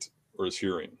sight, or his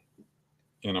hearing.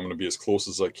 And I'm going to be as close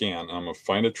as I can. I'm going to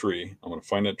find a tree. I'm going to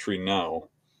find that tree now.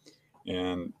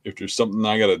 And if there's something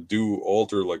I got to do,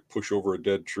 alter, like push over a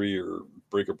dead tree or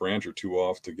break a branch or two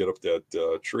off to get up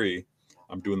that tree,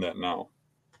 I'm doing that now.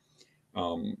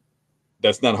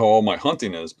 That's not how all my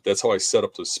hunting is, but that's how I set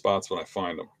up those spots when I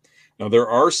find them. Now, there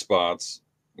are spots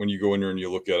when you go in there and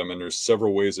you look at them, and there's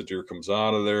several ways a deer comes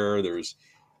out of there. There's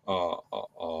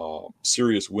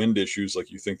serious wind issues,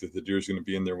 like you think that the deer is going to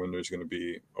be in there when there's going to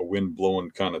be a wind blowing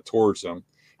kind of towards them.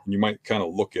 And you might kind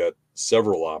of look at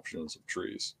several options of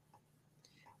trees.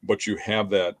 But you have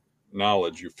that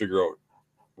knowledge. You figure out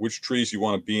which trees you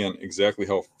want to be in, exactly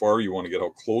how far you want to get, how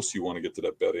close you want to get to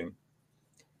that bedding,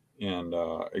 and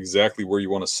exactly where you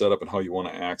want to set up and how you want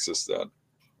to access that.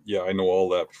 Yeah, I know all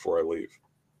that before I leave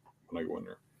when I go in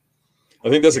there. I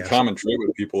think that's a common trait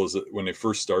with people is that when they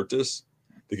first start this,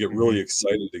 they get really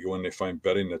excited to go in. They find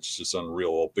bedding that's just unreal,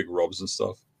 all big rubs and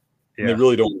stuff. And they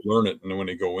really don't learn it. And then when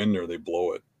they go in there, they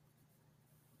blow it.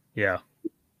 Yeah.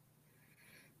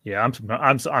 Yeah,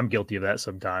 I'm guilty of that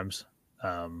sometimes.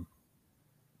 I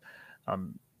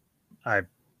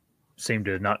seem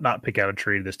to not pick out a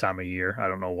tree this time of year. I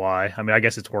don't know why. I mean, I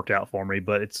guess it's worked out for me,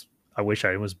 but I wish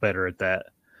I was better at that.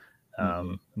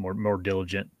 More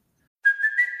diligent.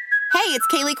 Hey, it's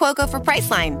Kaylee Cuoco for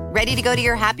Priceline. Ready to go to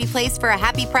your happy place for a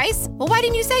happy price? Well, why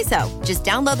didn't you say so? Just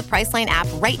download the Priceline app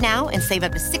right now and save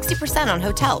up to 60% on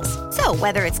hotels. So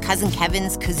whether it's Cousin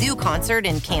Kevin's Kazoo Concert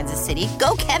in Kansas City,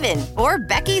 go Kevin, or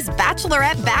Becky's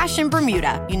Bachelorette Bash in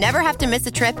Bermuda, you never have to miss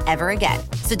a trip ever again.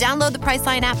 So download the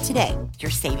Priceline app today.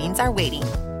 Your savings are waiting.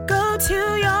 Go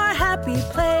to your happy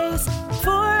place for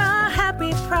a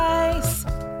happy price.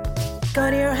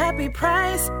 Go to your happy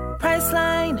price,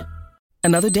 Priceline.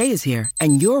 Another day is here,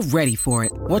 and you're ready for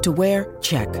it. What to wear?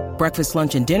 Check. Breakfast,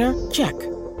 lunch, and dinner? Check.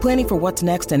 Planning for what's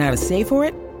next and how to save for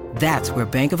it? That's where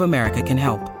Bank of America can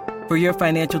help. For your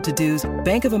financial to-dos,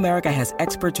 Bank of America has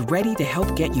experts ready to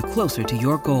help get you closer to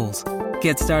your goals.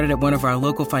 Get started at one of our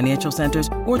local financial centers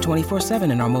or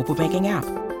 24/7 in our mobile banking app.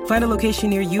 Find a location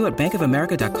near you at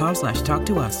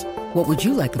bankofamerica.com/talktous. What would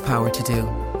you like the power to do?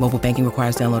 Mobile banking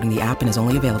requires downloading the app and is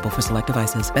only available for select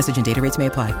devices. Message and data rates may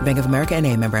apply. Bank of America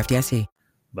NA, member FDIC.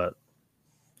 But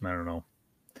I don't know.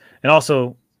 And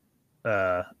also,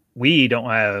 we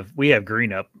have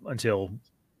green up until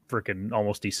freaking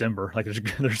almost December. Like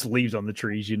there's leaves on the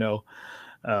trees, so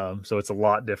it's a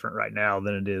lot different right now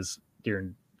than it is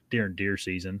during deer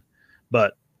season.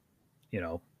 But I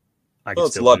can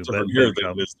it's still a lot do different better here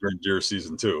than it is during deer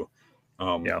season too.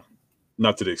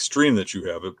 Not to the extreme that you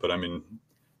have it, but I mean,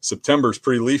 September's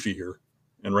pretty leafy here,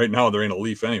 and right now there ain't a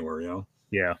leaf anywhere.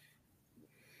 Yeah,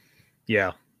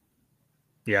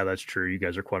 that's true. You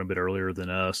guys are quite a bit earlier than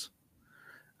us.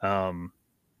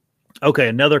 Okay,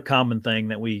 another common thing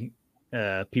that we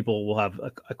people will have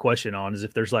a question on is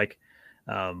if there's like,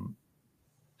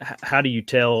 how do you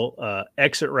tell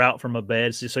exit route from a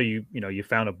bed? So you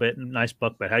found a nice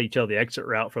buck bed. How do you tell the exit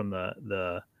route from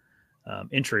the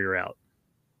entry route?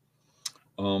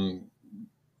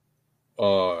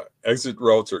 Exit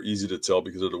routes are easy to tell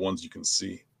because they're the ones you can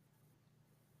see.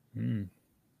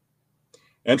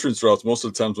 Entrance routes, most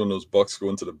of the times when those bucks go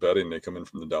into the bedding, they come in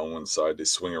from the downwind side. They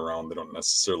swing around. They don't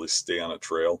necessarily stay on a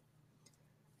trail.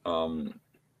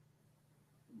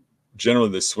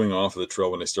 Generally, they swing off of the trail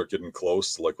when they start getting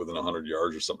close, like within 100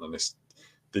 yards or something.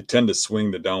 They tend to swing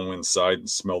the downwind side and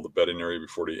smell the bedding area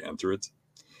before they enter it.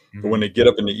 But when they get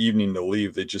up in the evening to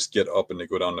leave, they just get up and they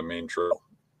go down the main trail.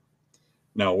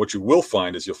 Now, what you will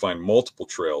find is you'll find multiple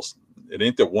trails. It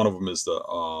ain't that one of them is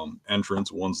the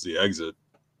entrance, one's the exit.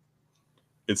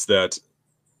 It's that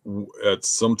at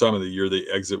some time of the year, they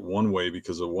exit one way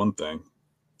because of one thing.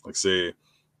 Like say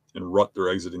in rut, they're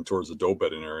exiting towards the doe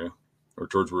bedding area or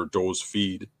towards where does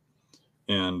feed.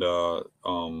 And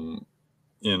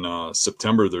in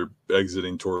September, they're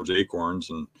exiting towards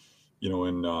acorns. And,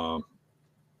 in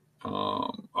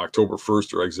October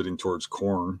 1st, they're exiting towards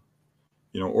corn,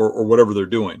 or whatever they're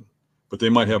doing. But they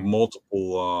might have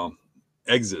multiple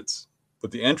exits.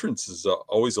 But the entrance is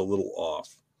always a little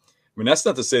off. I mean, that's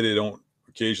not to say they don't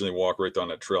occasionally walk right down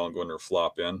that trail and go in there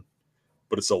flop in,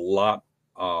 but it's a lot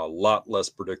less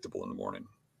predictable in the morning.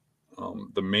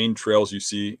 The main trails you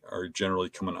see are generally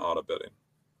coming out of bedding.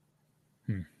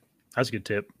 That's a good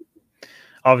tip.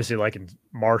 Obviously, like in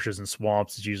marshes and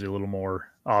swamps, it's usually a little more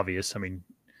obvious. I mean,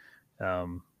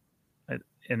 and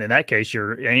in that case,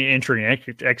 your entry and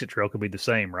exit trail could be the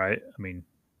same, right? I mean,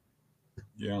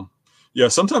 yeah.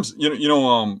 Sometimes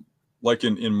like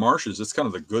in marshes, it's kind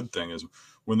of the good thing is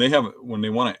when they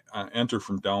want to enter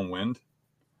from downwind.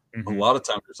 A lot of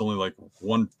times there's only like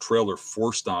one trail they're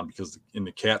forced on because in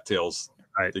the cattails,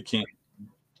 they can't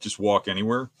just walk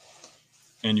anywhere.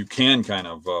 And you can kind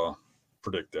of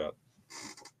predict that.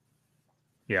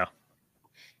 Yeah.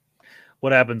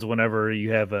 What happens whenever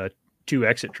you have two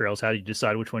exit trails? How do you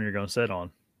decide which one you're going to set on?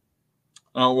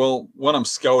 Well, when I'm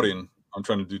scouting, I'm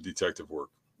trying to do detective work.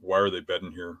 Why are they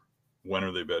bedding here? When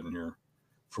are they bedding here?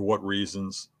 For what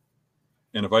reasons?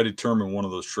 And if I determine one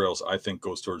of those trails I think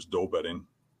goes towards doe bedding,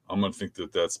 I'm going to think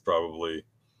that that's probably,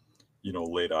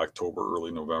 late October,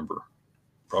 early November.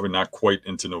 Probably not quite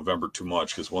into November too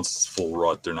much because once it's full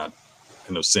rut, they're not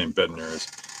in those same bedding areas.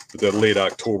 But that late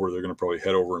October, they're going to probably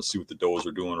head over and see what the does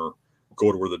are doing or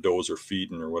go to where the does are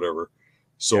feeding or whatever.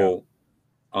 So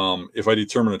if I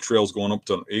determine a trail's going up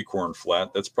to an acorn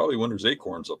flat, that's probably when there's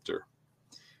acorns up there.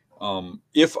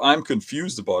 If I'm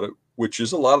confused about it, which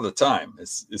is a lot of the time,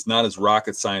 it's not as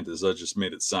rocket science as I just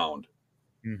made it sound.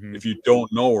 If you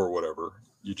don't know or whatever,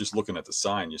 you're just looking at the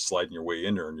sign, you're sliding your way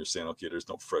in there and you're saying, okay, there's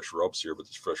no fresh rubs here, but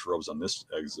there's fresh rubs on this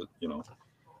exit,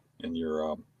 and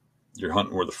you're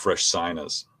hunting where the fresh sign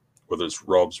is, whether it's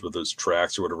rubs, whether it's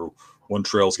tracks or whatever. One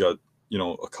trail's got,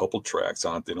 a couple tracks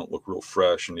on it. They don't look real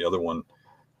fresh. And the other one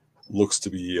looks to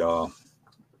be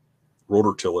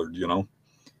rotor tillered,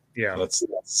 Yeah.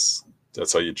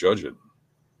 That's how you judge it.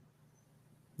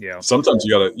 Yeah. Sometimes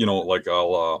you gotta, like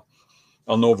I'll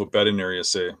know of a bedding area,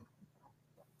 say,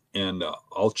 and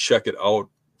I'll check it out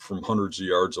from hundreds of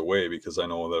yards away because I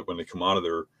know that when they come out of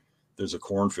there, there's a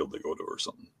cornfield they go to or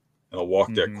something. And I'll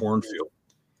walk that cornfield.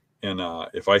 And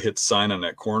if I hit sign on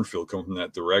that cornfield coming from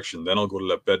that direction, then I'll go to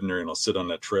that bedding area and I'll sit on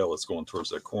that trail that's going towards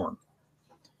that corn.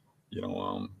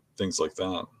 Things like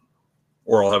that.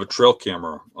 Or I'll have a trail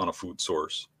camera on a food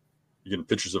source. You're getting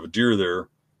pictures of a deer there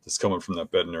that's coming from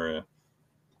that bedding area.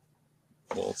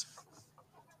 Well,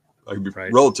 I can be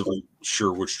relatively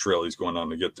sure which trail he's going on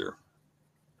to get there.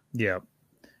 Yeah.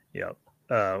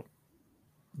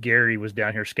 Gary was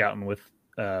down here scouting with,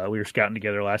 we were scouting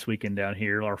together last weekend down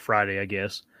here, or Friday, I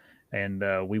guess.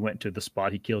 and we went to the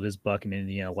spot he killed his buck in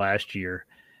Indiana last year,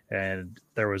 and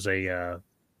there was a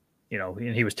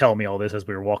and he was telling me all this as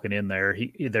we were walking in there.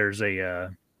 There's a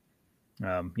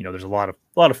there's a lot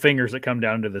of fingers that come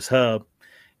down into this hub,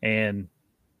 and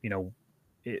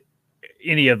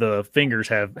any of the fingers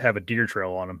have a deer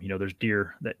trail on them. There's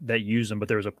deer that use them, but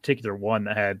there was a particular one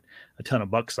that had a ton of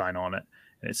buck sign on it,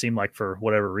 and it seemed like for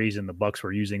whatever reason the bucks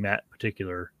were using that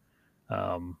particular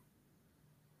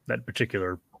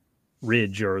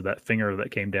ridge or that finger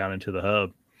that came down into the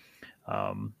hub.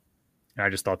 And I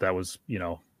just thought that was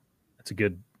it's a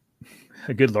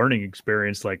good learning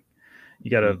experience. Like,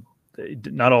 you got to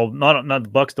not the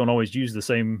bucks don't always use the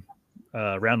same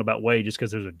roundabout way just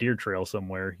because there's a deer trail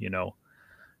somewhere. You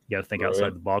got to think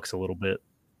outside the box a little bit.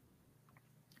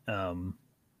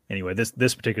 Anyway,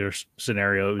 this particular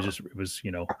scenario, it was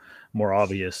more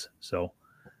obvious. So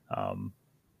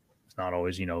it's not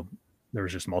always, there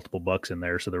was just multiple bucks in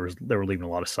there, so they were leaving a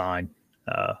lot of sign.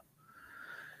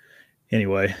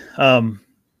 Anyway,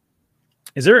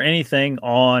 is there anything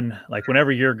on, like,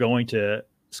 whenever you're going to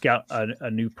scout a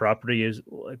new property, is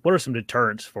like, what are some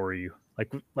deterrents for you?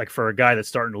 Like for a guy that's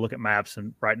starting to look at maps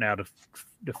and right now to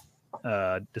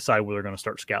decide whether they're going to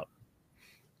start scouting.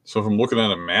 So if I'm looking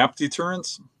at a map,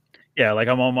 deterrents? Yeah, like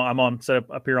I'm on set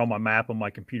up here on my map on my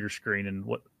computer screen, and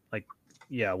what's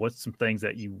some things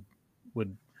that you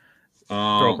would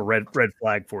throw up a red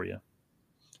flag for you?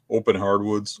 Open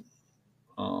hardwoods,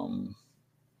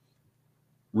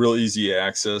 real easy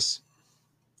access,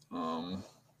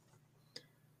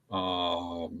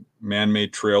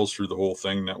 man-made trails through the whole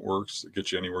thing, networks that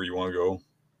get you anywhere you want to go.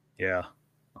 Yeah,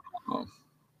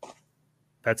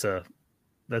 that's a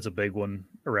big one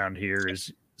around here.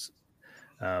 Is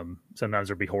sometimes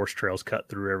there'll be horse trails cut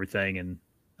through everything, and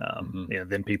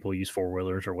then people use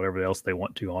four-wheelers or whatever else they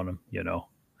want to on them.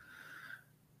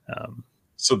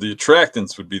 So the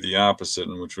attractants would be the opposite,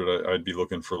 in which I'd be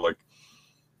looking for like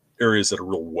areas that are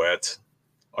real wet,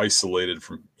 isolated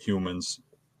from humans,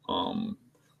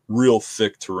 real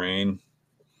thick terrain,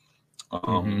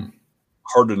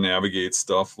 hard to navigate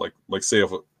stuff. Like say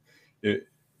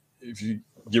if you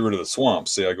get rid of the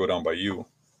swamps, say I go down by you,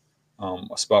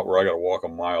 a spot where I got to walk a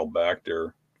mile back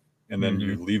there, and then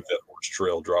you leave that horse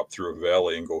trail, drop through a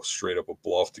valley, and go straight up a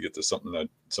bluff to get to something that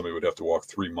somebody would have to walk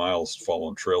 3 miles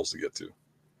following trails to get to.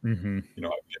 I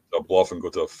get to a bluff and go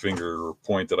to a finger or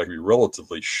point that I can be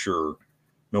relatively sure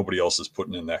nobody else is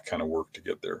putting in that kind of work to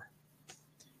get there.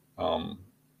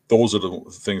 Those are the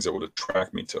things that would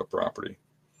attract me to a property.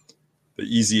 The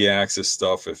easy access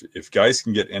stuff. If guys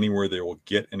can get anywhere, they will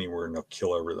get anywhere, and they'll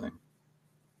kill everything.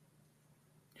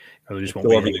 Or they just won't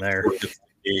be anything there.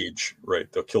 Age,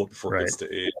 right? They'll kill it before it gets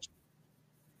to age.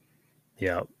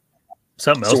 Yeah.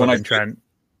 Something else I've been trying.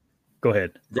 Go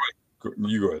ahead.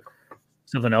 You go ahead.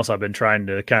 Something else I've been trying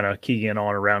to kind of key in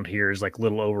on around here is like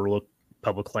little overlooked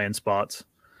public land spots,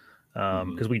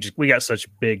 because we got such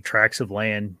big tracts of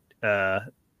land,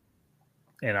 and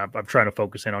I'm trying to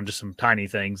focus in on just some tiny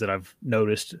things that I've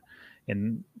noticed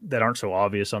and that aren't so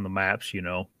obvious on the maps,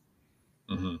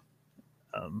 and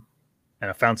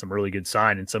I found some really good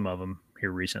sign in some of them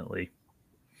here recently.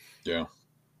 Yeah.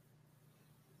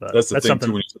 But that's the thing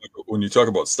too, when you talk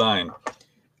about Stein,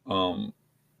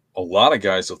 a lot of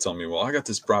guys will tell me, well, I got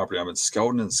this property, I've been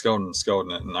scouting it,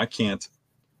 and I can't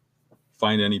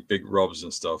find any big rubs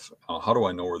and stuff. How do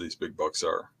I know where these big bucks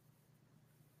are?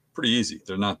 Pretty easy.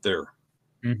 They're not there.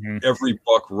 Every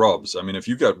buck rubs. I mean, if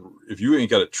you ain't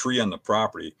got a tree on the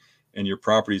property and your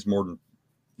property is more than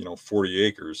 40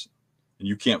 acres, and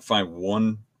you can't find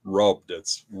one rub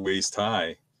that's waist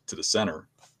high to the center,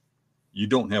 you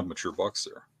don't have mature bucks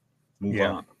there. Move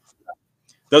on.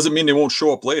 Doesn't mean they won't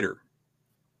show up later,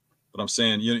 but I'm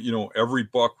saying every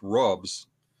buck rubs,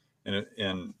 and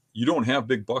you don't have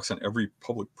big bucks on every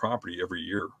public property every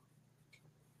year.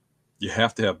 You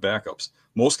have to have backups.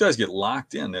 Most guys get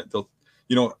locked in. That they'll,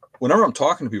 whenever I'm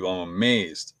talking to people, I'm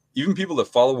amazed. Even people that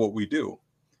follow what we do,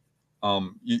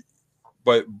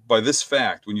 by this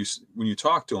fact, when you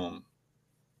talk to them,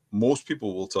 most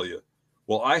people will tell you,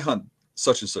 well, I hunt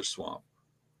such and such swamp,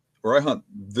 or I hunt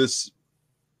this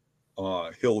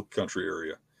hill country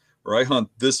area, or I hunt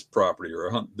this property, or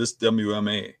I hunt this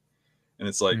WMA. And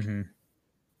it's like,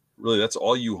 really, that's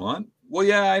all you hunt? Well,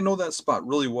 yeah, I know that spot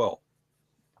really well.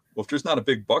 Well, if there's not a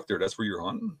big buck there, that's where you're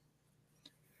hunting.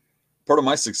 Part of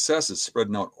my success is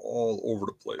spreading out all over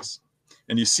the place.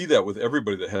 And you see that with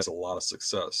everybody that has a lot of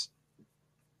success.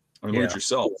 I mean, look at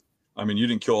yourself. I mean, you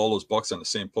didn't kill all those bucks on the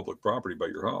same public property by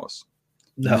your house.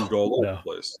 You moved all over the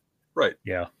place. Right.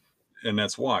 Yeah. And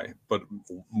that's why. But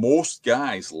most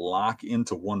guys lock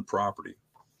into one property.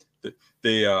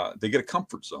 They get a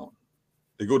comfort zone.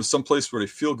 They go to some place where they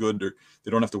feel good.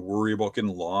 They don't have to worry about getting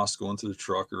lost going to the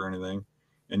truck or anything.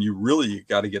 And you really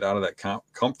got to get out of that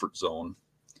comfort zone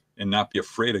and not be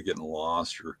afraid of getting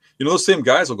lost. Or, those same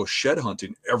guys will go shed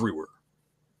hunting everywhere,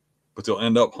 but they'll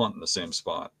end up hunting the same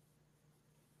spot.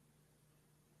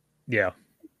 Yeah.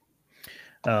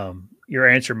 Your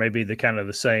answer may be the kind of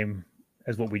the same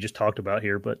as what we just talked about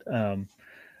here, but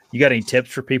you got any tips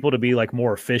for people to be like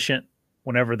more efficient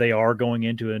whenever they are going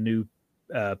into a new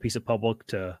piece of public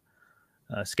to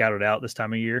scout it out this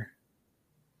time of year?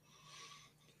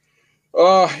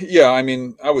 Yeah, I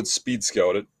mean, I would speed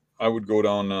scout it. I would go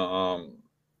down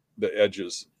the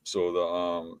edges, so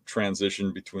the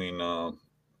transition between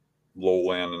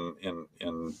lowland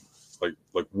and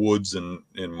like woods and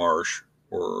marsh,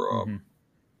 or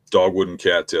dogwood and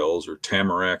cattails, or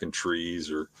tamarack and trees,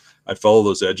 or I'd follow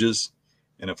those edges.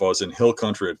 And if I was in hill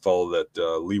country, I'd follow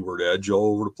that leeward edge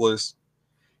all over the place.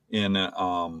 And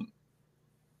I'm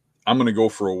going to go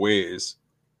for a ways.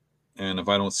 And if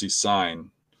I don't see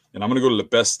sign, and I'm going to go to the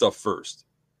best stuff first.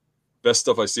 Best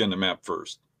stuff I see on the map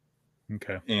first.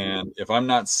 Okay. And if I'm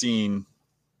not seeing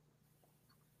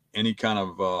any kind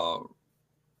of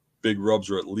big rubs,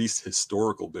 or at least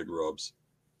historical big rubs,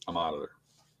 I'm out of there.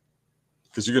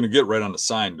 Because you're going to get right on the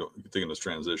sign taking those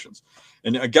transitions.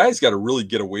 And a guy's got to really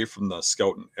get away from the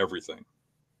scouting everything.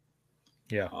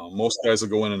 Yeah. Most guys will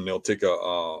go in and they'll take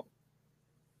a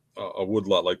wood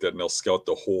lot like that, and they'll scout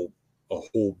a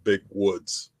whole big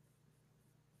woods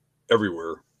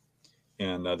everywhere,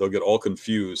 and they'll get all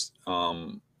confused.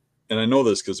 And I know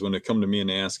this because when they come to me and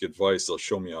they ask advice, they'll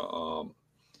show me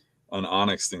an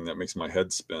Onyx thing that makes my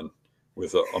head spin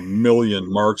with a million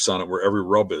marks on it where every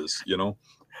rub is,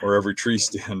 or every tree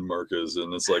stand mark is,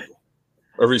 and it's like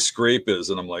every scrape is,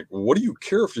 and I'm like, well, what do you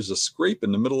care if there's a scrape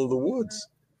in the middle of the woods?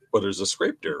 Well, there's a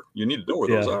scrape there. You need to know where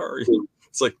those are.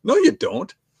 It's like, no, you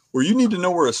don't. Where you need to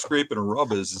know where a scrape and a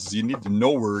rub is you need to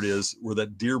know where it is, where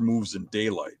that deer moves in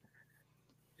daylight.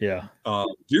 Yeah.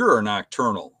 Deer are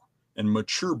nocturnal, and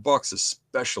mature bucks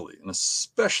especially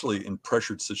in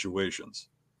pressured situations.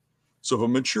 So if a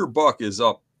mature buck is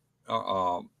up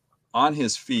on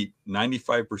his feet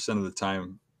 95% of the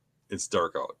time, it's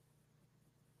dark out.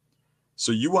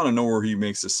 So you want to know where he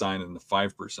makes a sign in the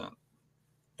 5%.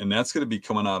 And that's going to be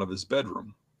coming out of his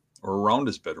bedroom or around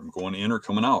his bedroom, going in or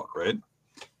coming out, right?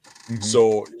 Mm-hmm.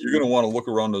 So you're going to want to look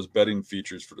around those bedding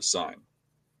features for the sign.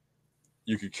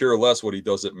 You could care less what he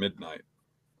does at midnight.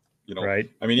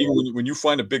 Right. I mean, even when you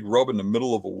find a big rub in the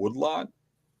middle of a wood lot,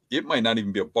 it might not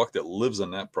even be a buck that lives on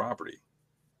that property.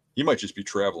 He might just be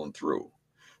traveling through.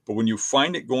 But when you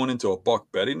find it going into a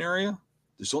buck bedding area,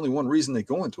 there's only one reason they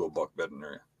go into a buck bedding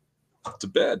area. It's a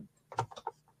bed.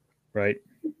 Right.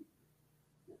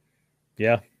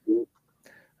 Yeah.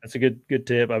 That's a good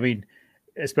tip. I mean,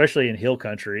 especially in hill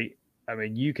country, I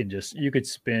mean, you could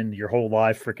spend your whole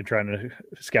life freaking trying to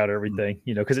scout everything,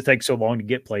 because it takes so long to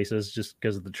get places just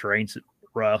because of the terrain's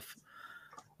rough.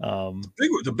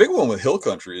 The big one with hill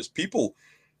country is people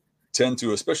tend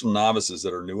to, especially novices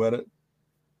that are new at it,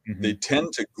 they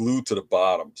tend to glue to the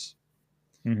bottoms.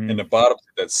 And the bottoms,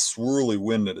 that swirly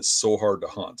wind that is so hard to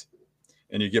hunt,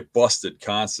 and you get busted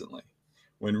constantly.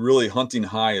 When really hunting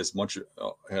high has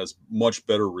much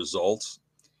better results,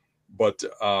 but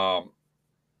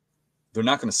they're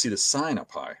not going to see the sign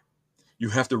up high. You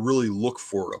have to really look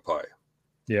for it up high.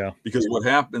 Yeah. Because what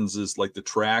happens is, like, the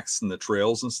tracks and the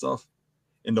trails and stuff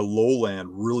in the lowland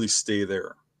really stay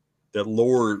there. That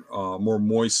lower, more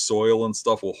moist soil and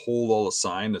stuff will hold all the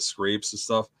sign, the scrapes and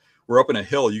stuff. We're up in a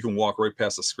hill, you can walk right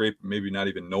past the scrape and maybe not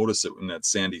even notice it in that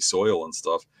sandy soil and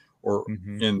stuff, or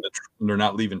they're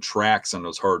not leaving tracks on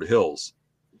those hard hills.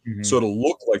 So it'll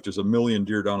look like there's a million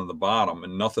deer down in the bottom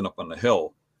and nothing up on the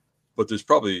hill, but there's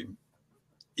probably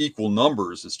equal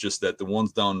numbers. It's just that the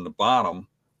ones down in the bottom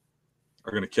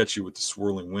are going to catch you with the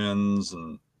swirling winds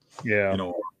and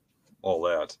all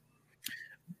that.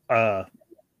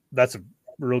 That's a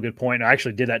real good point. I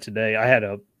actually did that today. I had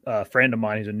a friend of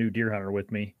mine who's a new deer hunter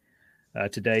with me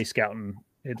today scouting.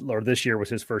 This year was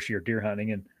his first year deer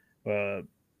hunting, and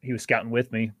he was scouting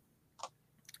with me.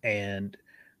 And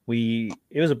it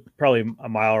was probably a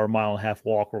mile or a mile and a half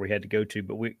walk where we had to go to,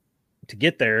 but to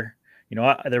get there,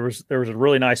 there was a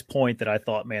really nice point that I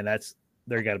thought, man,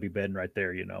 there got to be bedding right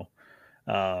there, and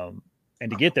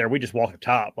to get there, we just walked the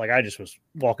top. Like, I just was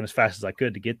walking as fast as I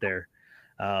could to get there.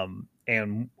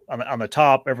 And on the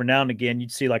top, every now and again,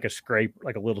 you'd see like a scrape,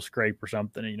 like a little scrape or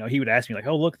something. And, he would ask me like,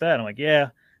 "Oh, look at that." I'm like, "Yeah."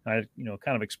 And I,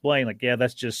 kind of explain like, "Yeah,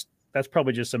 that's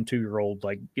probably just some 2-year-old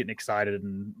like getting excited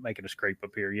and making a scrape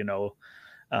up here."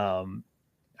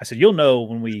 I said, "You'll know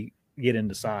when we get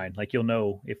into sign. Like you'll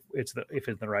know if it's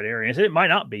in the right area. And it might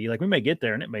not be. Like we may get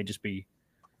there and it may just be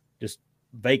just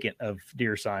vacant of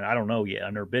deer sign. I don't know yet.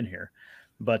 I've never been here.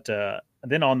 But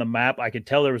then on the map, I could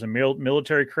tell there was a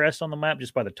military crest on the map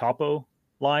just by the topo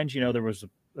lines. There was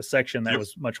a section that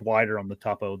was much wider on the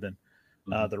topo than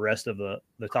the rest of the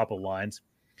topo lines.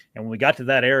 And when we got to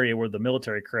that area where the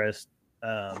military crest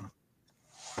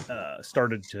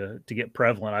started to get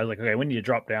prevalent, I was like, okay, we need to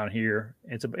drop down here.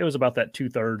 It was about that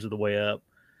 2/3 of the way up.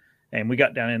 And we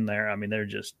got down in there. I mean, they're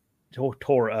just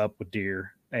tore up with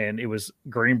deer. And it was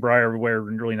greenbrier everywhere,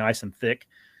 really nice and thick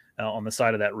on the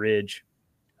side of that ridge.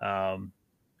 And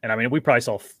I mean, we probably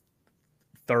saw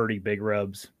 30 big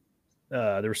rubs.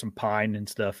 There was some pine and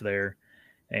stuff there.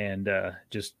 And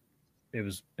just, it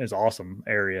was awesome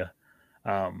area.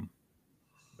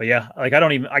 But yeah, like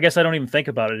I guess I don't even think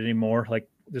about it anymore. Like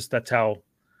just that's how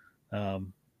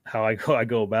I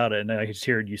go about it. And then I just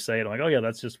heard you say it. I'm like, oh yeah,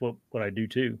 that's just what I do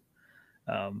too.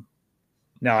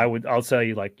 Now I'll tell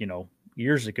you, like,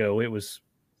 years ago, it was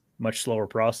much slower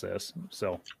process.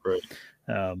 So Right.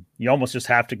 You almost just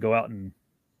have to go out and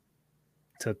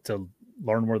to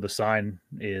learn where the sign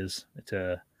is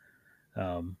to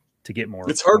get more.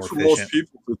 It's hard more for efficient. most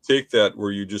people to take that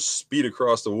where you just speed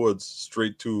across the woods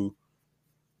straight to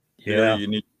where you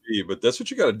need to be. But that's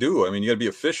what you got to do. I mean, you got to be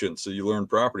efficient so you learn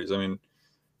properties. I mean,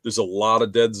 there's a lot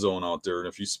of dead zone out there. And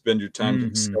if you spend your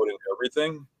time scouting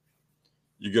everything,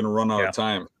 you're going to run out of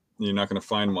time. You're not going to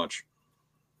find much.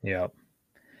 Yeah.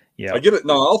 Yeah. I get it.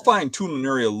 Now, I'll fine tune an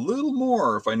area a little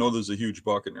more if I know there's a huge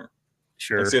buck in there.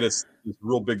 Sure. Let's say this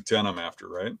real big 10 I'm after,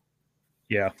 right?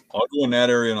 Yeah. I'll go in that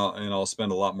area and I'll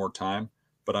spend a lot more time,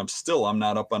 but I'm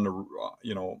not up on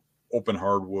the, open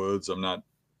hardwoods. I'm not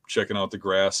checking out the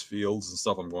grass fields and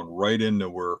stuff. I'm going right into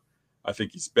where I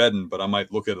think he's bedding, but I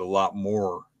might look at a lot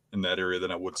more in that area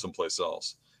than I would someplace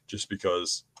else, just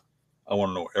because I want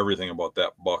to know everything about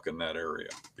that buck in that area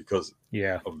because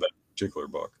of that particular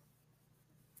buck.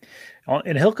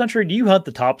 In hill country, do you hunt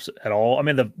the tops at all? I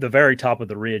mean, the very top of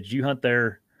the ridge. Do you hunt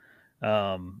there?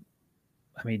 I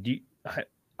mean,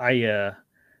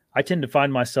 I tend to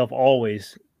find myself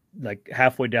always like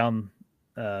halfway down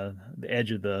the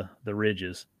edge of the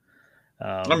ridges.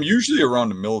 I'm usually around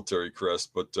the military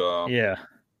crest, but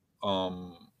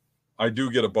I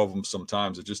do get above them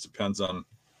sometimes. It just depends on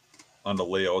the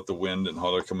layout, the wind, and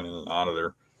how they're coming in and out of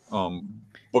there.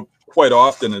 But quite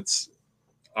often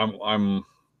I'm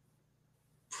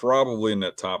probably in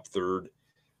that top third.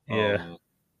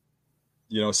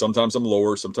 Sometimes I'm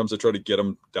lower. Sometimes I try to get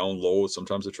them down low.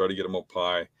 Sometimes I try to get them up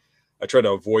high. I try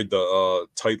to avoid the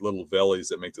tight little valleys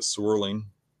that make the swirling.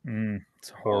 It's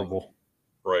horrible.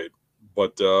 Right.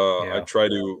 But I try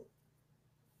to,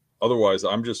 otherwise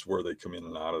I'm just where they come in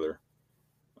and out of there.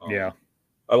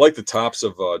 I like the tops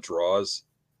of draws,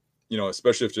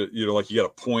 especially if like you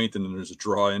got a point and then there's a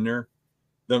draw in there.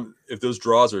 Then if those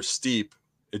draws are steep,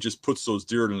 it just puts those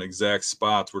deer in exact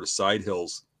spots where the side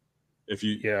hills. If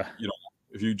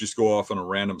you just go off on a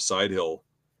random side hill,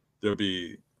 there'll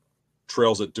be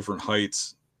trails at different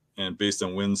heights, and based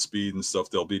on wind speed and stuff,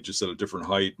 they'll be just at a different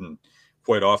height. And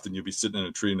quite often you'll be sitting in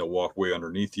a tree and they'll walk way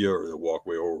underneath you or they'll walk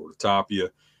way over the top of you.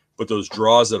 But those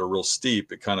draws that are real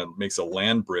steep, it kind of makes a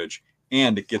land bridge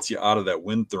and it gets you out of that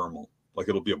wind thermal. Like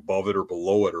it'll be above it or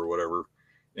below it or whatever.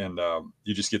 And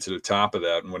you just get to the top of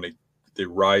that. And when they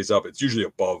rise up, it's usually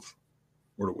above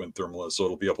where the wind thermal is. So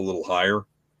it'll be up a little higher,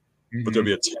 but there'll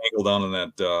be a tangle down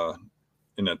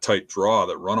in that tight draw,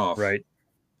 that runoff. Right.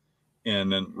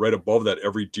 And then right above that,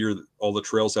 every deer, all the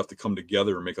trails have to come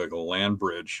together and make like a land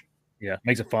bridge. Yeah.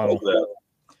 Makes a funnel.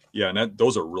 Yeah. And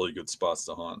those are really good spots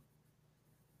to hunt.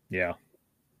 Yeah.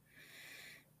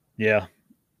 Yeah.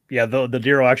 Yeah. The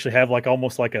deer will actually have like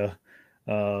almost like a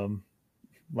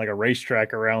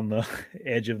racetrack around the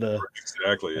edge of the.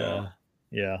 Exactly. Yeah.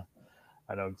 Yeah.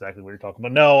 I know exactly what you're talking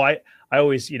about. No, I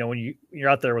always, when you're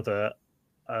out there with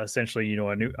essentially,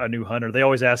 a new hunter, they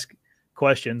always ask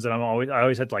questions, and I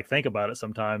always had to like think about it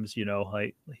sometimes,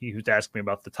 like he was asking me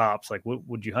about the tops, like,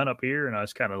 would you hunt up here? And I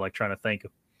was kind of like trying to think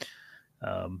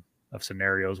of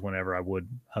scenarios whenever I would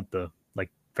hunt the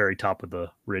like very top of the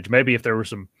ridge. Maybe if there were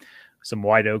some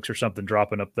white oaks or something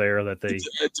dropping up there that they.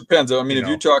 It depends. I mean, if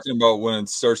you're talking about when it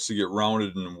starts to get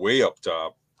rounded and way up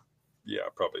top, yeah,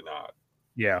 probably not.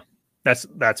 Yeah, that's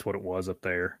what it was up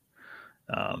there.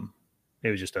 It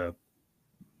was just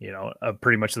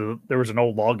pretty much there was an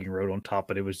old logging road on top,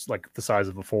 but it was like the size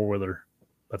of a 4-wheeler.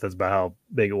 But that's about how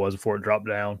big it was before it dropped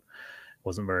down. It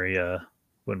wasn't very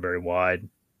wide.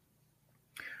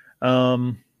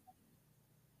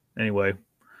 Anyway,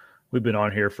 we've been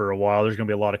on here for a while. There's going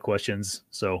to be a lot of questions,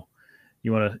 so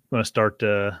You want to start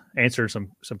answering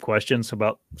some questions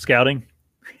about scouting?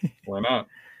 Why not?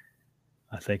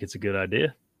 I think it's a good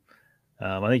idea.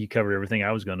 I think you covered everything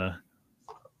I was going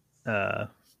to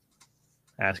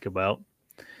ask about.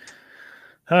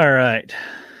 All right.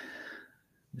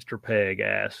 Mr. Peg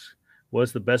asks,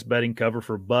 what's the best bedding cover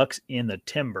for bucks in the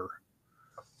timber?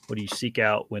 What do you seek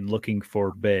out when looking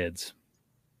for beds?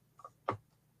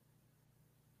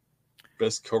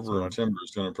 Best cover in timber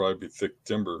is going to probably be thick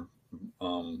timber,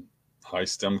 high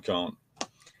stem count.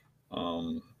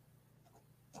 And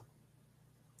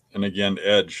again,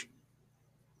 edge.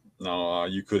 Now,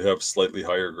 you could have slightly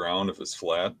higher ground if it's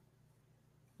flat.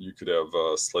 You could have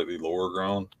slightly lower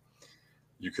ground.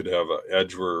 You could have an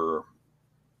edge where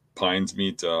pines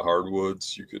meet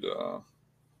hardwoods. You could,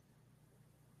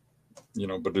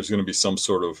 but there's going to be some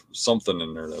sort of something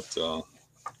in there that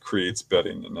creates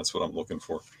bedding, and that's what I'm looking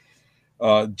for.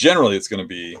 Generally, it's going to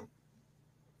be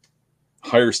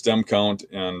higher stem count,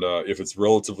 and if it's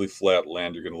relatively flat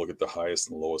land, you're going to look at the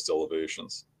highest and lowest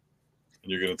elevations.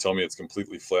 And you're going to tell me it's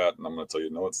completely flat, and I'm going to tell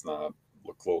you, no, it's not.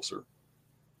 Look closer.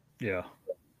 Yeah.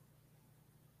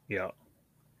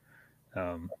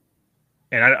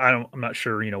 And I'm not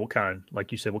sure, what kind of,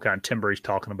 like you said, what kind of timber he's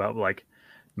talking about. But like,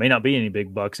 may not be any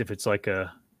big bucks if it's like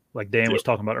Dan was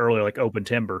talking about earlier, like open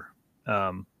timber.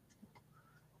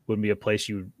 Wouldn't be a place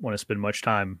you would want to spend much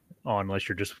time on unless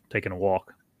you're just taking a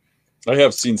walk. I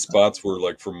have seen spots where,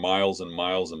 like, for miles and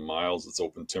miles and miles, it's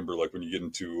open timber. Like when you get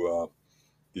into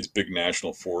these big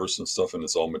national forests and stuff, and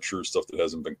it's all mature stuff that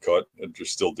hasn't been cut, and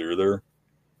there's still deer there.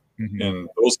 Mm-hmm. And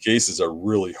those cases are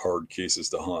really hard cases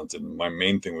to hunt. And my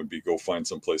main thing would be go find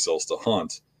someplace else to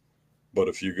hunt. But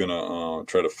if you're going to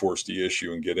try to force the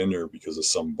issue and get in there because of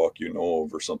some buck you know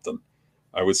of or something,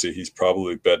 I would say he's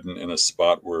probably bedding in a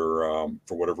spot where,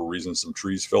 for whatever reason, some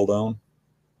trees fell down.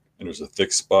 And there's a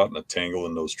thick spot and a tangle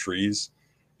in those trees.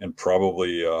 And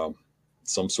probably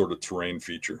some sort of terrain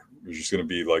feature. There's just going to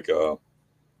be like a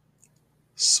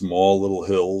small little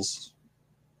hills.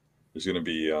 There's going to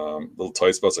be little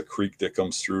tight spots, a creek that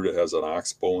comes through that has an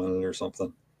oxbow in it or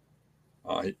something.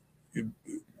 What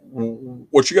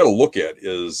you got to look at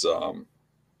is the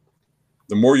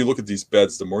more you look at these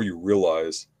beds, the more you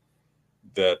realize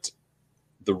that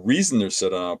the reason they're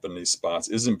set up in these spots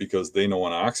isn't because they know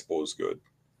an oxbow is good.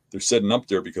 They're setting up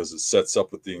there because it sets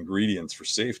up with the ingredients for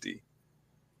safety.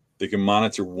 They can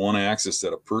monitor one axis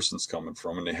that a person's coming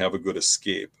from, and they have a good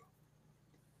escape.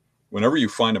 Whenever you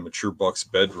find a mature buck's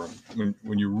bedroom,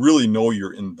 when you really know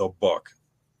you're in the buck,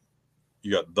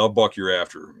 you got the buck you're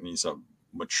after, and he's a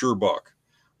mature buck.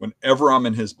 Whenever I'm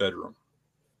in his bedroom,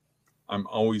 I'm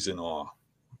always in awe.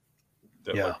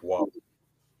 Like, wow,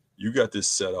 you got this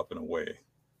set up in a way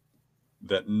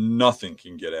that nothing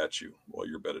can get at you while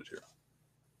you're bedded here.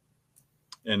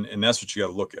 And that's what you got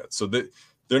to look at. So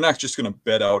they're not just going to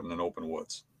bed out in an open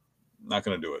woods. Not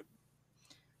going to do it.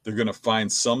 They're going to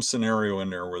find some scenario in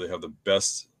there where they have the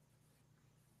best,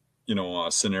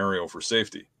 scenario for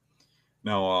safety.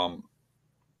 Now,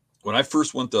 when I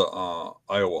first went to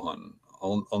Iowa hunting,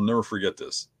 I'll never forget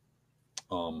this.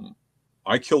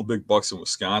 I killed big bucks in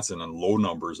Wisconsin in low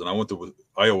numbers, and I went to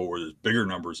Iowa where there's bigger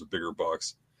numbers of bigger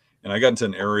bucks. And I got into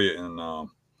an area in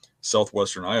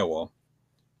southwestern Iowa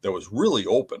that was really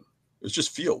open. It was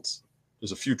just fields.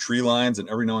 There's a few tree lines, and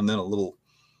every now and then a little,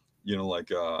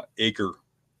 acre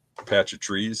patch of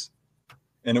trees.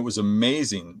 And it was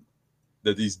amazing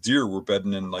that these deer were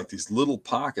bedding in like these little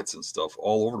pockets and stuff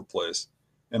all over the place.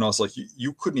 And I was like,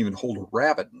 you couldn't even hold a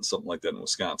rabbit in something like that in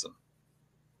Wisconsin.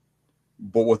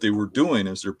 But what they were doing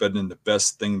is they're bedding in the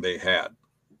best thing they had.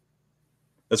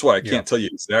 That's why I can't tell you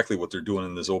exactly what they're doing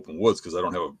in this open woods, because I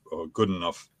don't have a good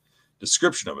enough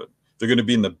description of it. They're going to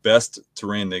be in the best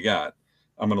terrain they got.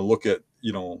 I'm going to look at,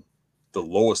 the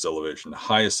lowest elevation, the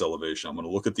highest elevation. I'm going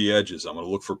to look at the edges. I'm going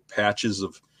to look for patches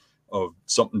of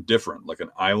something different, like an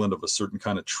island of a certain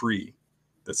kind of tree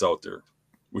that's out there,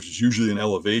 which is usually an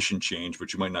elevation change,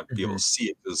 but you might not be able to see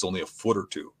it because it's only a foot or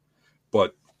two.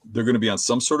 But they're going to be on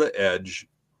some sort of edge,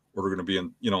 or they're going to be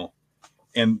in,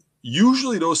 and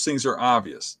usually those things are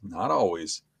obvious. Not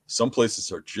always. Some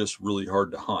places are just really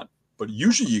hard to hunt, but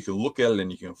usually you can look at it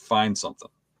and you can find something.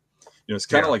 It's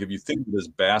kind of like if you think of it as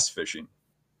bass fishing,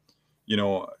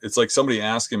 it's like somebody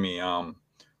asking me, I'm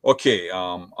going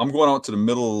out to the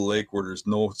middle of the lake where there's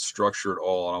no structure at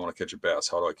all, and I want to catch a bass.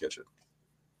 How do I catch it?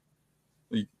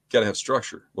 You got to have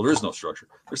structure. Well, there is no structure.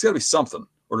 There's got to be something,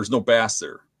 or there's no bass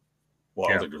there. Well,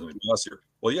 I don't think there's any bass here.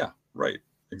 Well, yeah, right.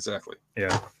 Exactly.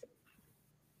 Yeah.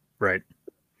 Right.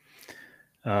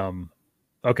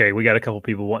 Okay. We got a couple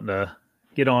people wanting to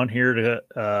get on here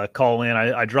to call in.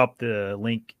 I dropped the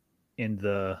link in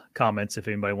the comments if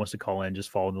anybody wants to call in. Just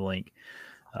follow the link.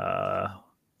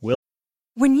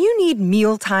 When you need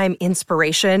mealtime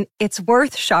inspiration, it's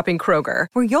worth shopping Kroger,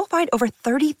 where you'll find over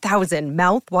 30,000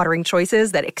 mouth-watering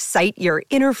choices that excite your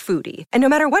inner foodie. And no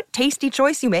matter what tasty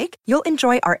choice you make, you'll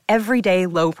enjoy our everyday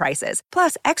low prices,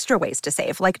 plus extra ways to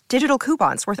save, like digital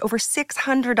coupons worth over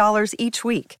 $600 each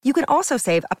week. You can also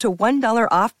save up to $1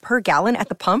 off per gallon at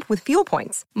the pump with fuel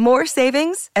points. More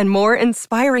savings and more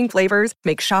inspiring flavors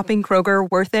make shopping Kroger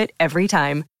worth it every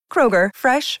time. Kroger,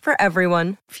 fresh for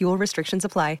everyone. Fuel restrictions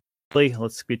apply.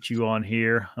 Let's get you on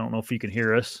here. I don't know if you can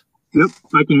hear us. Yep,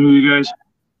 I can hear you guys.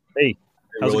 Hey,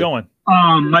 how's it going?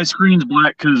 My screen's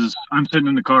black because I'm sitting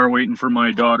in the car waiting for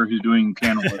my daughter who's doing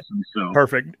piano lessons. So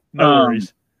Perfect. No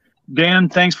worries. Dan,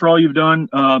 thanks for all you've done.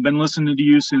 Been listening to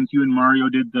you since you and Mario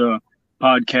did the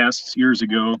podcasts years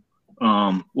ago.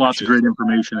 Lots of great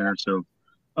information there. So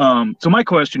my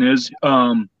question is,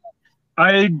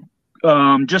 I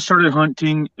just started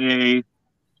hunting a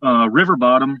river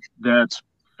bottom that's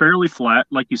fairly flat.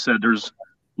 Like you said, there's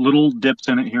little dips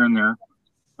in it here and there.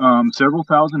 Several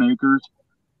thousand acres.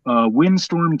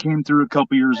 Windstorm came through a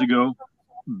couple years ago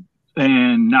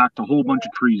and knocked a whole bunch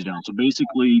of trees down. So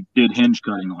basically did hinge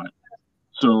cutting on it.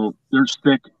 So there's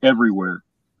thick everywhere.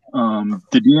 The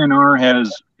DNR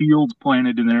has fields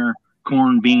planted in there,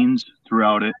 corn, beans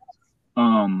throughout it.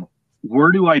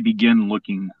 Where do I begin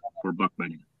looking for buck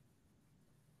bedding?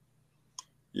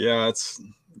 Yeah, it's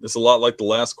a lot like the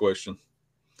last question.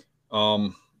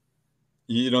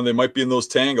 They might be in those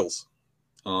tangles,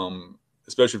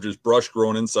 especially if there's brush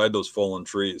growing inside those fallen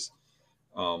trees.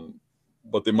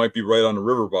 But they might be right on the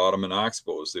river bottom and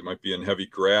oxbows. They might be in heavy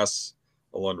grass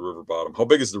along the river bottom. How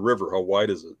big is the river? How wide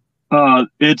is it?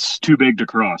 It's too big to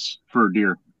cross for a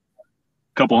deer.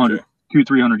 Couple hundred,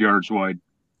 200-300 yards wide.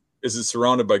 Is it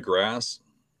surrounded by grass?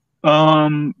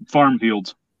 Farm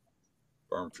fields.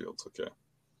 Farm fields. Okay.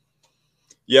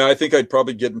 Yeah, I think I'd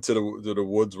probably get into the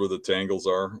woods where the tangles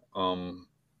are. I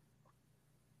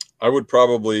would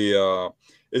probably.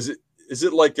 Is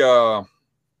it like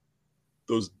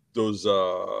those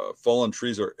fallen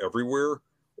trees are everywhere,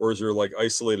 or is there like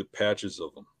isolated patches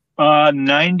of them?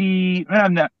 90,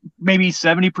 maybe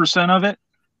 70% of it.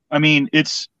 I mean,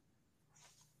 it's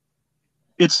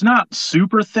not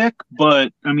super thick,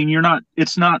 but I mean,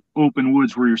 it's not open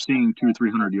woods where you're seeing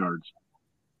 200-300 yards.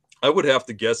 I would have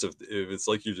to guess if it's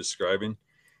like you're describing,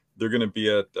 they're going to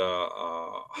be at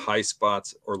high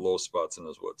spots or low spots in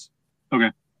those woods.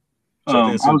 Okay. So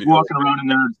I was walking around in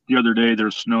there the other day.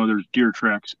 There's snow. There's deer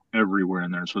tracks everywhere in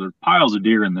there. So there's piles of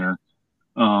deer in there.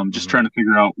 Just trying to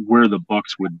figure out where the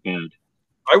bucks would bed.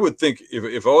 I would think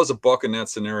if I was a buck in that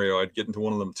scenario, I'd get into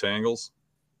one of them tangles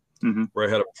where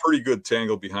I had a pretty good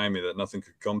tangle behind me that nothing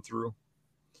could come through.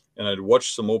 And I'd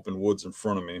watch some open woods in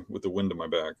front of me with the wind in my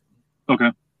back.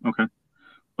 Okay.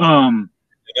 And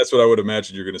that's what I would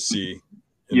imagine you're going to see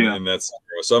in that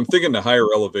scenario. So I'm thinking the higher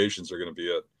elevations are going to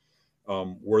be at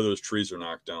where those trees are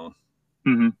knocked down.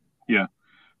 Yeah.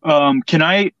 Can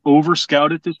I over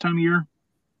scout it this time of year?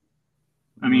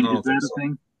 I mean, is that a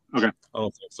thing? Okay. I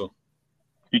don't think so.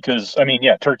 Because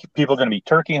people are going to be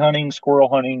turkey hunting, squirrel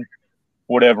hunting,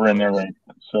 whatever in there, right?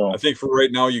 So I think for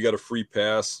right now you got a free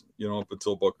pass, up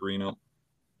until buck green up.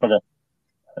 Okay.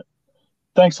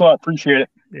 Thanks a lot. Appreciate it.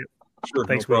 Yeah. Sure.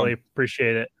 Thanks, no Willie.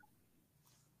 Appreciate it.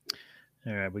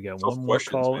 All right, we got Tough one more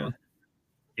call. man.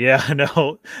 Yeah, I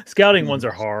know. Scouting ones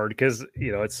are hard because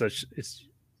it's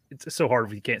so hard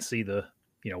if you can't see the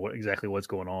exactly what's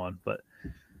going on. But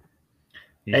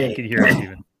you can hear it,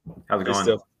 Steven. How's it going?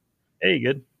 Steph. Hey,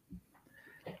 good.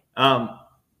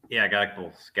 Yeah, I got a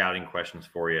couple scouting questions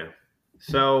for you.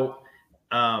 So,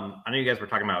 I know you guys were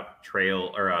talking about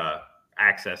trail or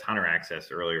hunter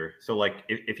access earlier. So, like,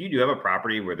 if you do have a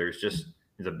property where there's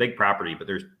a big property, but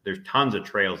there's tons of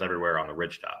trails everywhere on the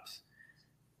ridge tops,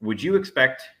 would you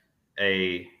expect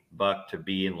a buck to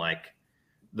be in like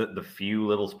the few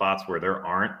little spots where there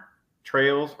aren't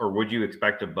trails, or would you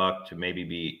expect a buck to maybe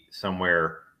be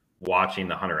somewhere watching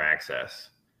the hunter access?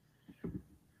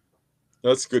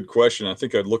 That's a good question. I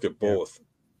think I'd look at both.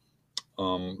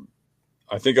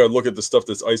 I think I'd look at the stuff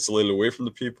that's isolated away from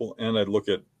the people, and I'd look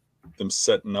at them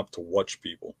setting up to watch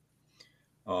people,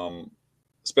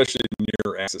 especially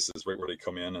near accesses, right where they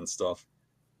come in and stuff.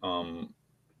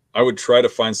 I would try to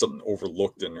find something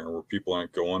overlooked in there where people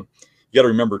aren't going. You got to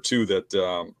remember too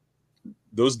that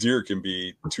those deer can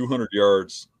be 200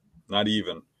 yards, not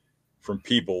even, from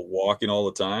people walking all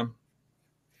the time,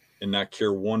 and not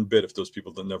care one bit if those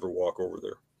people don't never walk over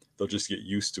there. They'll just get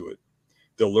used to it.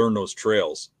 They'll learn those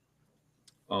trails.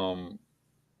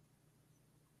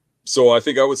 So I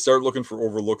think I would start looking for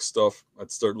overlooked stuff.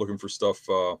 I'd start looking for stuff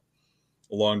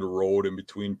along the road in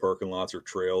between parking lots or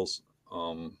trails.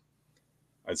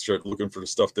 I'd start looking for the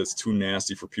stuff that's too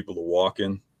nasty for people to walk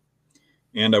in.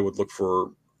 And I would look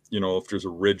for, if there's a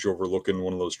ridge overlooking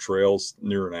one of those trails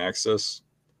near an access,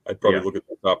 I'd probably look at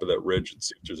the top of that ridge and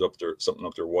see if there's something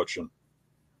up there watching.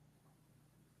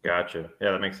 Gotcha.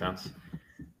 Yeah, that makes sense.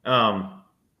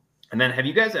 And then have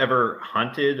you guys ever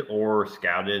hunted or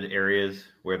scouted areas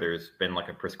where there's been like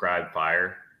a prescribed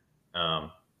fire?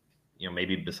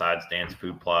 Maybe besides Dan's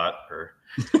food plot or.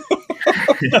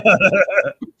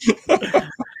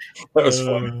 That was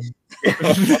funny.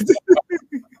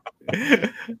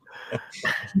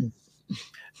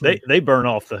 They burn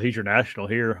off the Hoosier National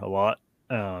here a lot.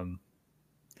 I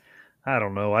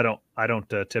don't know. I don't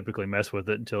typically mess with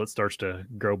it until it starts to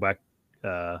grow back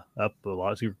up a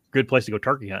lot. It's a good place to go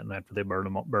turkey hunting after they burn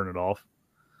it off.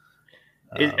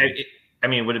 Would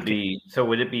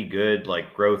it be good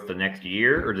like growth the next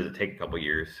year, or does it take a couple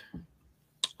years?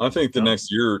 I think the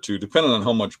next year or two, depending on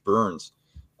how much burns.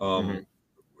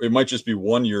 It might just be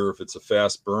 1 year if it's a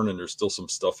fast burn and there's still some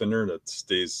stuff in there that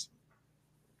stays.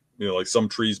 Like some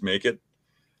trees make it.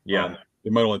 Yeah,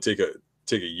 it might only take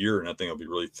a year, and that thing will be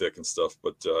really thick and stuff.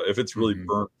 But if it's really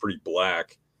burnt pretty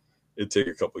black, it'd take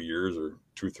a couple of years or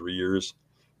 2-3 years.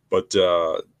 But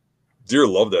deer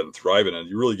love that and thrive in it.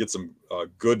 You really get some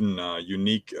good and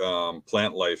unique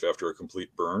plant life after a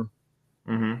complete burn.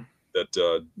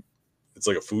 That it's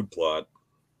like a food plot.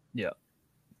 Yeah.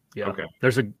 Okay.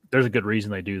 There's a good reason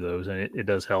they do those, and it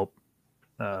does help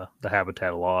the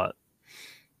habitat a lot.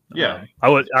 Yeah. I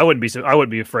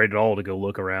wouldn't be afraid at all to go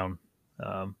look around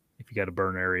if you got a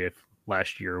burn area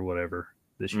last year or whatever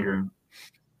this year.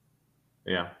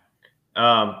 Yeah.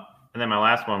 And then my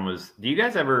last one was,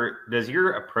 does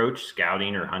your approach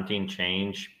scouting or hunting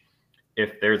change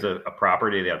if there's a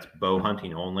property that's bow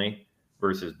hunting only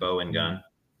versus bow and gun?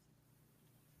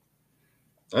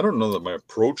 I don't know that my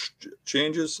approach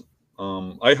changes.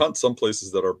 I hunt some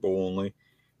places that are bow only,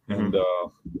 and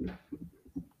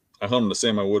I hunt them the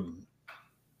same I would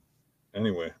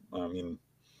anyway. I mean,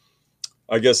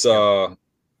 I guess the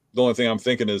only thing I'm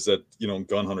thinking is that,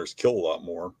 gun hunters kill a lot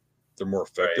more. They're more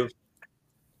effective. Right.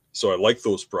 So I like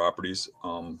those properties.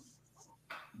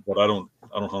 But I don't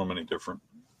hunt them any different.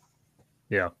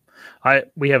 Yeah.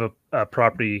 We have a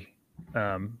property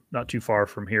not too far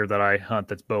from here that I hunt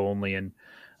that's bow only, and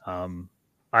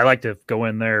I like to go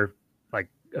in there like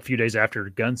a few days after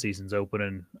gun season's open,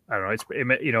 and I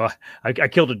don't know, I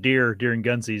killed a deer during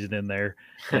gun season in there,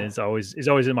 and it's always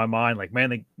in my mind like,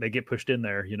 man, they get pushed in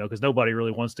there, because nobody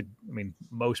really wants to. I mean,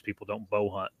 most people don't bow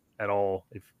hunt at all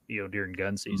if during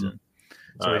gun season,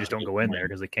 so they just don't go in there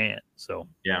because they can't. So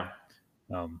yeah,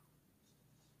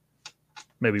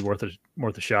 maybe worth a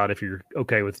shot if you're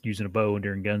okay with using a bow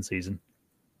during gun season.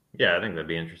 Yeah, I think that'd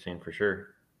be interesting for sure.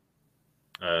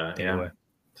 Anyway.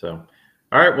 So,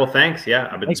 all right. Well, thanks.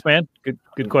 Yeah. Thanks, man.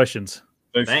 Good questions.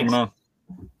 Thanks for coming on.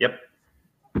 Yep.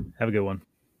 Have a good one.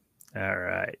 All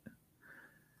right.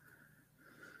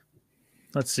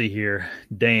 Let's see here.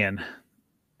 Dan,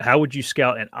 how would you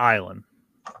scout an island?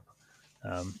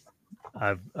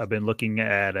 I've been looking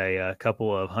at a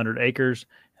couple of 100 acres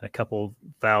and a couple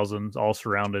thousands, all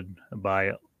surrounded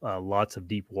by lots of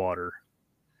deep water.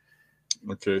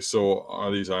 Okay, so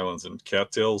are these islands in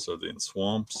cattails? Are they in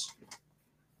swamps?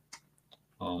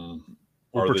 We'll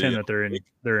pretend that they're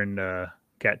in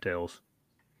cattails.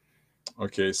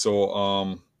 Okay,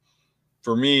 so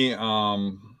for me, I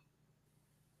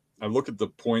look at the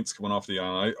points coming off the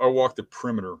island. I walk the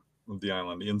perimeter of the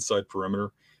island, the inside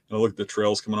perimeter, and I look at the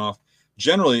trails coming off.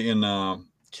 Generally in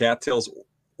cattails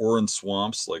or in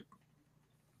swamps, like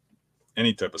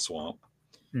any type of swamp,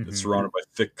 it's surrounded by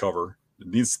thick cover. It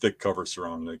needs thick cover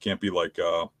surrounding it. It can't be like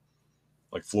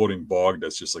floating bog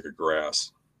that's just like a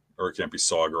grass, or it can't be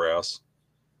sawgrass.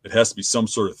 It has to be some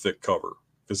sort of thick cover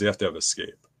because they have to have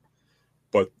escape.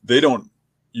 But they don't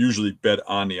usually bed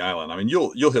on the island. I mean,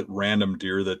 you'll hit random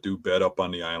deer that do bed up on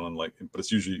the island, but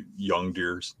it's usually young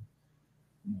deers.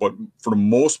 But for the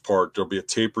most part, there'll be a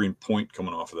tapering point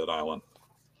coming off of that island,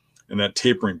 and that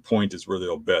tapering point is where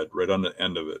they'll bed, right on the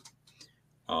end of it.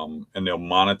 And they'll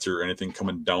monitor anything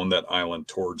coming down that island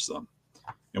towards them.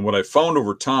 And what I found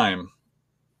over time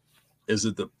is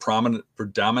that the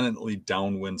predominantly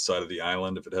downwind side of the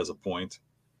island, if it has a point,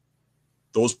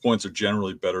 those points are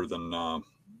generally better than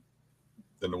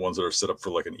the ones that are set up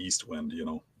for like an east wind,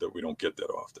 that we don't get that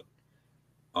often.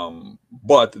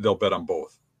 But they'll bet on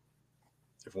both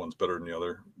if one's better than the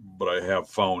other. But I have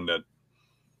found that,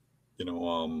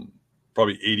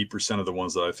 probably 80% of the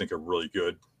ones that I think are really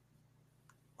good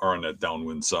are on that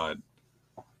downwind side.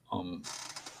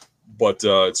 But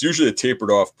it's usually a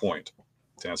tapered off point.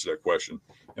 to answer that question.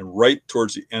 And right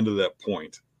towards the end of that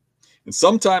point, and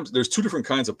sometimes there's two different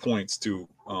kinds of points too.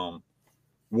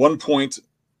 One point,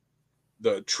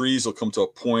 the trees will come to a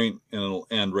point and it'll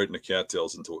end right in the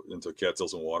cattails into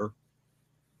cattails and water.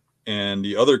 And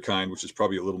the other kind, which is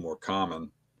probably a little more common,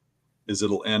 is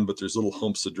it'll end, but there's little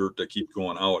humps of dirt that keep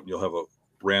going out, and you'll have a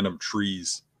random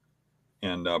trees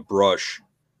and brush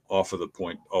off of the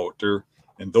point out there.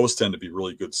 And those tend to be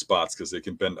really good spots because they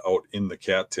can bend out in the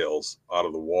cattails out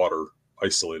of the water,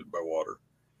 isolated by water.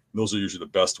 And those are usually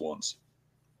the best ones.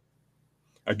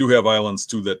 I do have islands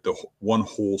too that the one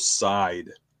whole side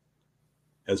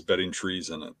has bedding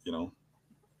trees in it,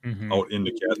 out in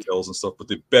the cattails and stuff, but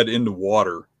they bed into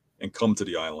water and come to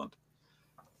the island.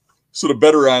 So the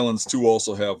better islands too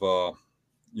also have, I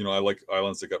like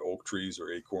islands that got oak trees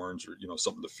or acorns or,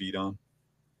 something to feed on.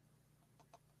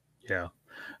 Yeah.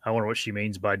 I wonder what she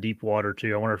means by deep water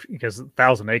too. I wonder if, because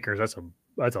 1,000 acres,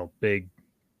 that's a big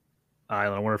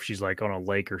island. I wonder if she's like on a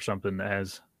lake or something that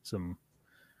has some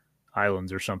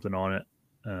islands or something on it.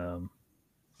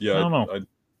 Yeah. I don't know.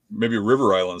 Maybe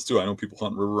river islands too. I know people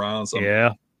hunt river islands.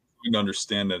 Yeah. You can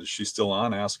understand that. Is she still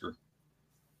on? Ask her.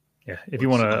 Yeah. If you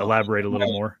want to elaborate a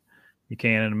little more, you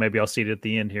can, and maybe I'll see it at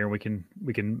the end here and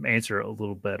we can answer it a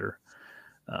little better.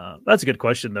 That's a good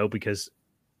question though, because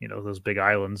those big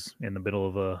islands in the middle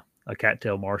of a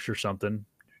cattail marsh or something,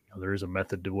 there is a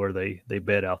method to where they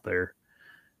bed out there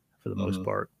for the most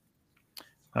part.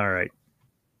 All right.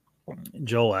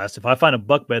 Joel asked, if I find a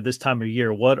buck bed this time of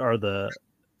year, what are the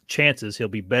chances he'll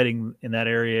be bedding in that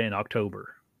area in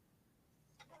October?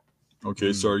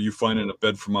 Okay. So are you finding a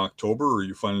bed from October, or are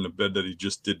you finding a bed that he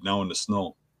just did now in the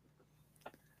snow?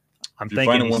 I'm if you're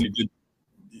thinking finding one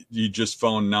you just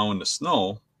found now in the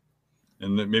snow,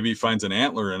 and then maybe he finds an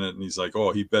antler in it and he's like,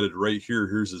 oh, he bedded right here.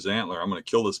 Here's his antler. I'm going to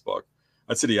kill this buck.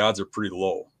 I'd say the odds are pretty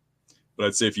low. But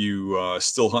I'd say if you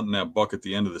still hunting that buck at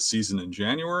the end of the season in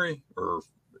January or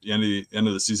the end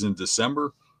of the season in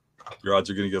December, your odds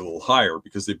are going to get a little higher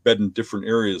because they bed in different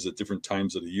areas at different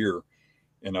times of the year.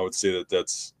 And I would say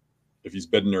that's, if he's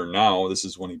bedding there now, this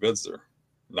is when he beds there,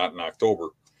 not in October.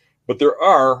 But there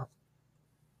are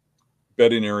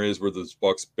bedding areas where those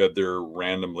bucks bed there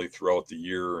randomly throughout the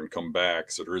year and come back.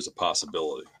 So there is a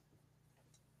possibility.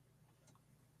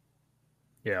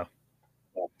 Yeah.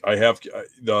 I have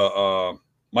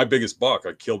my biggest buck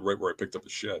I killed right where I picked up the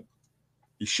shed.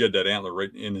 He shed that antler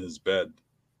right in his bed.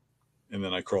 And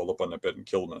then I crawled up on that bed and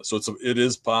killed him. So it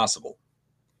is possible,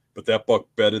 but that buck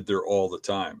bedded there all the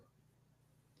time.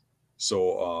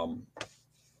 So,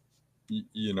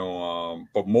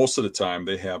 but most of the time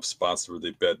they have spots where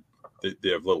they bed. They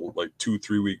have little like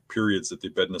 2-3 week periods that they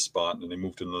bed in a spot and then they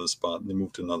move to another spot and they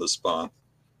move to another spot.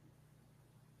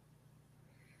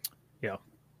 Yeah.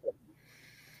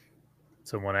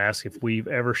 Someone asked if we've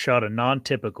ever shot a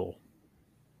non-typical.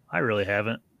 I really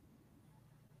haven't.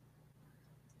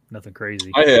 Nothing crazy.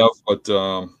 I have,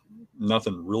 but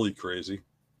nothing really crazy.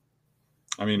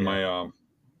 I mean, my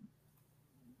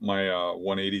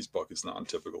 180s buck is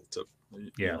non-typical.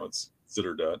 It's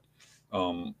considered that.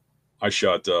 I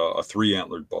shot a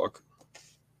 3-antlered buck.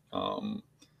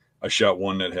 I shot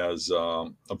one that has a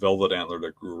velvet antler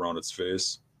that grew around its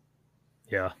face.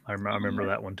 Yeah, I remember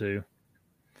that one too.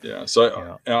 Yeah,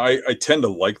 so I tend to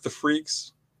like the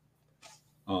freaks.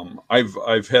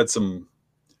 I've had some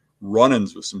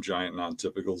run-ins with some giant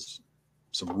non-typicals,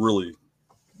 some really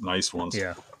nice ones.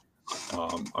 Yeah.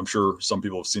 I'm sure some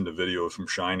people have seen the video from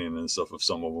Shining and stuff of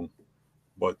some of them,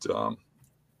 but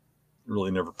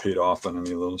really never paid off on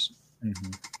any of those.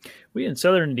 Mm-hmm. We in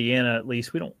Southern Indiana, at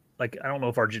least, we don't like. I don't know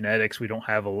if our genetics, we don't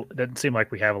have it doesn't seem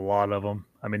like we have a lot of them.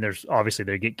 I mean, there's obviously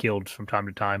they get killed from time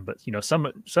to time, but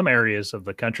some areas of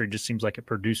the country just seems like it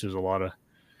produces a lot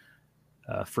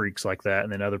of freaks like that,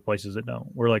 and then other places that don't.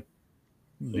 We're like,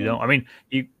 we don't. I mean,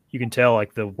 you can tell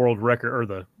like the world record or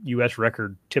the U.S.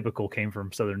 record typical came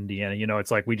from Southern Indiana.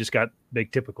 It's like we just got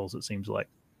big typicals. It seems like.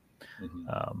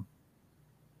 Mm-hmm.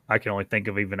 I can only think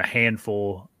of even a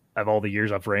handful of all the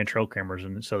years I've ran trail cameras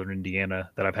in Southern Indiana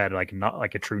that I've had like not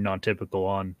like a true non-typical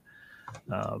on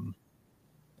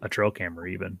a trail camera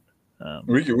even.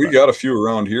 We got a few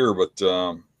around here, but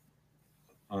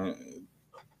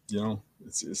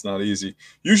it's not easy.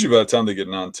 Usually by the time they get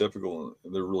non-typical,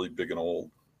 they're really big and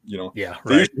old. Yeah,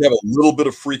 they usually have a little bit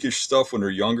of freakish stuff when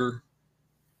they're younger,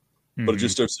 but it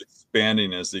just starts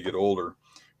expanding as they get older.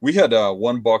 We had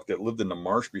one buck that lived in the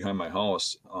marsh behind my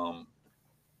house.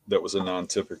 That was a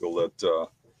non-typical that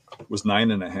was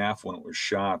 9.5 when it was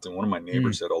shot. And one of my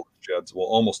neighbors had all the sheds. Well,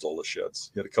 almost all the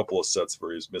sheds. He had a couple of sets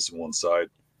where he was missing one side,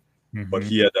 but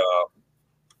he had,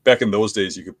 back in those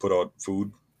days, you could put out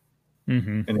food and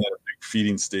he had a big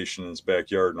feeding station in his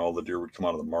backyard, and all the deer would come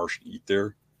out of the marsh and eat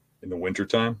there in the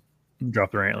wintertime.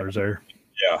 Drop their antlers there.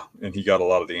 Yeah, and he got a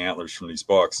lot of the antlers from these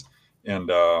bucks. And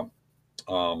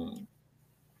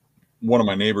one of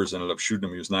my neighbors ended up shooting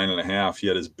him. He was 9.5. He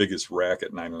had his biggest rack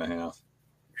at 9.5.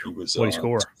 He was What did he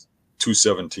score?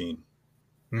 217.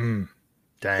 Dang.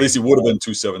 At least he would have been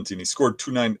 217. He scored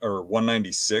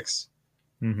 196.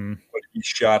 Mm-hmm. But he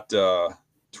shot 2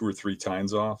 or 3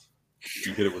 tines off.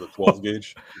 He hit it with a 12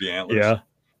 gauge through the antlers. Yeah.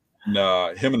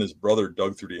 And him and his brother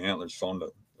dug through the antlers,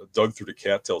 dug through the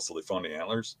cattails till they found the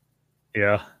antlers.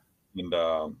 Yeah.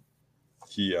 And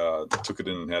he took it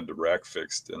in and had the rack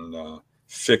fixed, and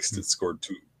fixed it, scored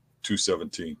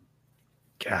 217.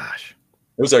 Gosh.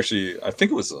 It was actually, I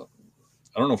think it was, I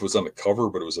don't know if it was on the cover,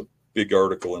 but it was a big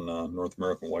article in North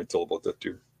American Whitetail about that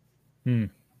deer.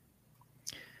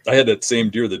 I had that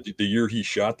same deer, the year he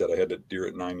shot that, I had that deer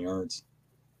at 9 yards.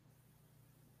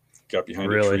 Got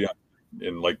behind a tree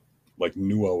and like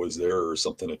knew I was there or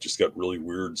something. It just got really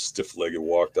weird, stiff-legged,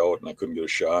 walked out, and I couldn't get a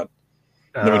shot.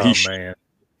 And then when he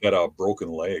had a broken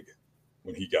leg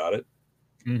when he got it.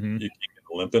 Mm-hmm. He came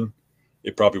in limping.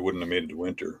 It probably wouldn't have made it to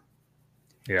winter.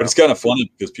 Yeah. But it's kind of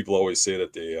funny because people always say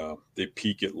that they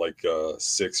peak at like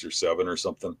 6 or 7 or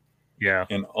something. Yeah.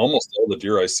 And almost all the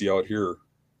deer I see out here,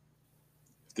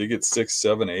 if they get 6,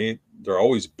 7, 8, they're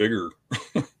always bigger.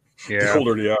 The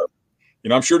older they are.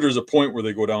 I'm sure there's a point where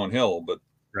they go downhill, but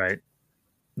right.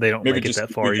 They don't maybe make it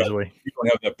that far usually. You don't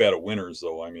have that bad of winters,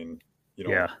 though. I mean,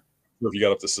 yeah. If you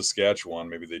got up to Saskatchewan,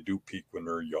 maybe they do peak when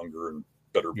they're younger and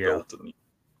better built.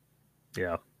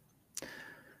 Yeah.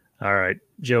 All right.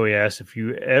 Joey asked if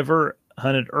you ever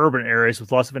hunted urban areas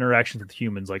with lots of interactions with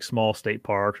humans, like small state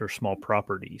parks or small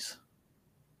properties.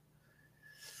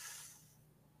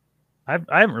 I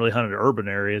haven't really hunted urban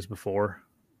areas before.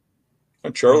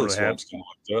 And Charlie Swamp's kind of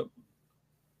like that.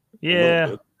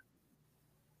 Yeah.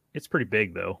 It's pretty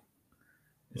big, though.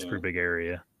 It's a pretty big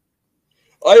area.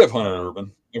 I have hunted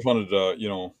urban. I've hunted,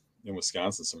 in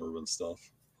Wisconsin, some urban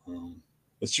stuff.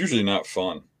 It's usually not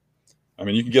fun. I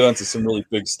mean, you can get onto some really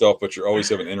big stuff, but you're always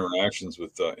having interactions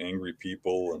with angry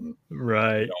people. And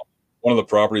right. One of the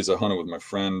properties I hunted with my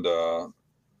friend,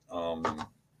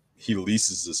 he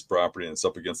leases this property, and it's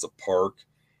up against a park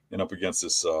and up against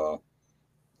this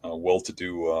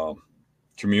well-to-do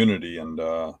community. And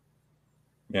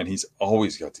man, he's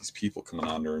always got these people coming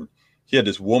on there. And he had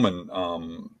this woman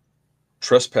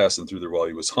trespassing through there while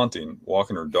he was hunting,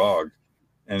 walking her dog,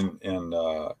 and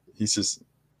he says,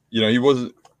 he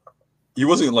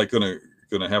wasn't like gonna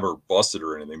have her busted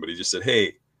or anything, but he just said,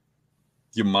 "Hey, do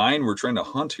you mind? We're trying to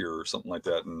hunt here," or something like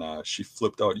that. And she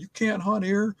flipped out. "You can't hunt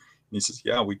here." And he says,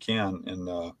 "Yeah, we can."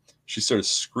 And she started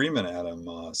screaming at him,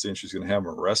 saying she's gonna have him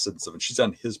arrested and stuff. And she's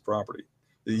on his property.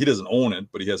 He doesn't own it,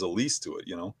 but he has a lease to it,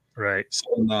 Right.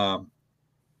 So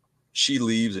she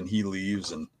leaves and he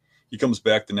leaves, and he comes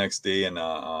back the next day, and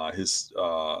his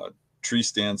tree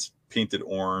stands painted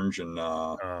orange, and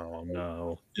oh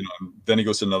no, then he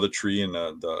goes to another tree, and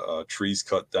the tree's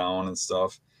cut down and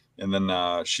stuff, and then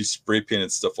she spray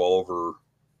painted stuff all over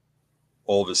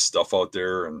all of his stuff out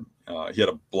there, and he had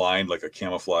a blind, like a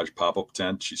camouflage pop-up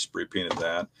tent. She spray painted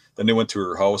that. Then they went to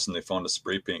her house and they found the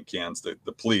spray paint cans. The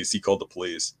police, he called the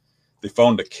police. They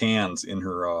found the cans in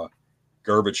her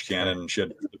garbage can, and she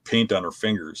had the paint on her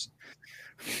fingers.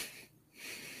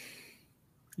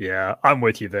 Yeah, I'm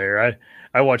with you there.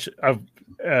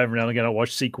 Every now and again I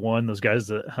watch Seek One, those guys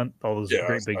that hunt all those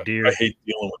great big deer. I hate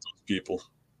dealing with those people.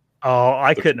 Oh,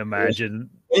 I couldn't imagine.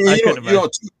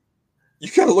 You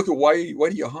kind of look at why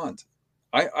do you hunt?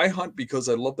 I hunt because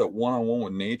I love that one-on-one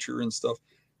with nature and stuff.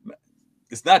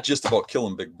 It's not just about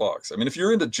killing big bucks. I mean, if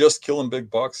you're into just killing big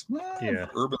bucks,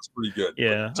 urban's pretty good.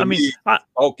 Yeah, but to me,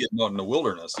 out getting out in the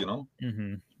wilderness,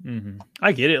 Mm-hmm, mm-hmm.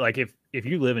 I get it. Like if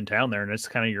you live in town there and it's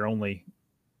kind of your only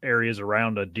areas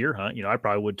around a deer hunt, I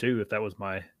probably would too if that was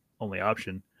my only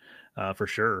option, for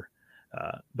sure.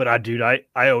 But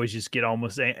I always just get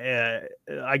almost I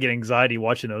get anxiety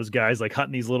watching those guys like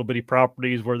hunting these little bitty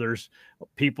properties where there's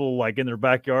people like in their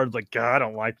backyards. Like, God, I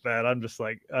don't like that. I'm just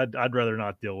like, I'd rather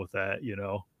not deal with that.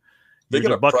 They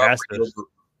got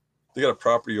a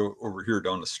property over here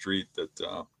down the street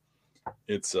that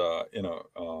it's in a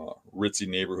ritzy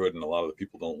neighborhood, and a lot of the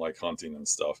people don't like hunting and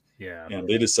stuff. Yeah, and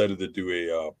they decided to do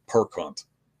a park hunt,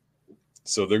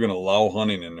 so they're going to allow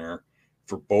hunting in there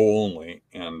for bow only,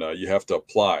 and you have to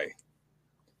apply.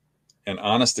 And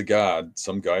honest to God,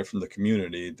 some guy from the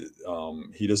community,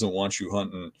 he doesn't want you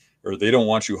hunting, or they don't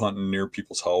want you hunting near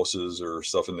people's houses or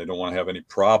stuff, and they don't want to have any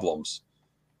problems.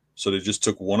 So they just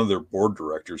took one of their board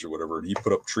directors or whatever, and he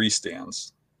put up tree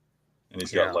stands, and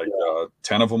he's got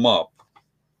 10 of them up.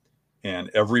 And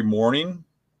every morning,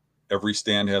 every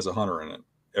stand has a hunter in it.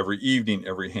 Every evening,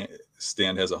 every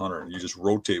stand has a hunter. And you just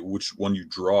rotate which one you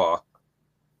draw.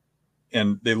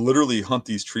 And they literally hunt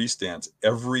these tree stands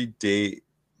every day,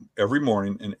 every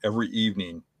morning and every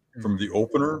evening from the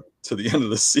opener to the end of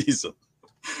the season.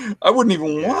 I wouldn't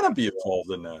even want to be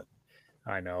involved in that.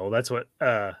 I know. That's what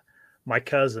my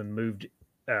cousin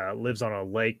lives on a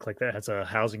lake like that, has a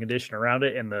housing addition around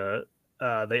it, and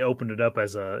they opened it up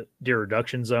as a deer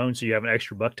reduction zone, so you have an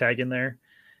extra buck tag in there.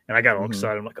 And I got all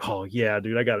excited. I'm like, oh yeah,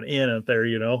 dude, I got an in up there,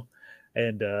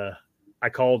 And I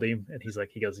called him, and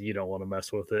he goes, you don't want to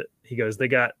mess with it. He goes, you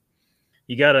got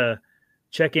to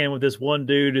check in with this one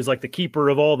dude who's like the keeper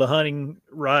of all the hunting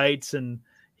rights, and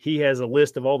he has a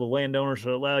list of all the landowners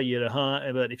that allow you to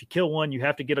hunt. But if you kill one, you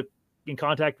have to get in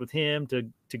contact with him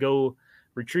to go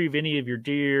retrieve any of your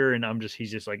deer. And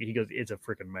he goes, it's a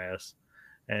freaking mess.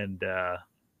 And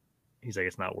he's like,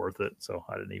 it's not worth it. So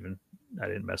I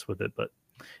didn't mess with it. But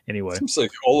anyway, seems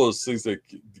like all those things that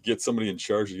get somebody in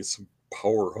charge, you get some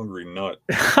power hungry nut.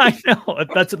 I know.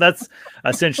 That's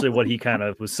essentially what he kind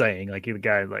of was saying. Like the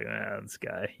guy's like, this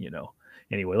guy,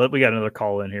 Anyway, we got another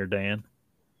call in here, Dan.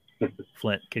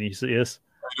 Flint, can you see us?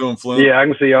 How you doing, Flint? Yeah, I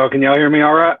can see y'all. Can y'all hear me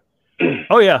all right?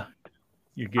 Oh yeah.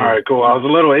 You're good. All right, cool. I was a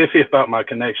little iffy about my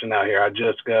connection out here. I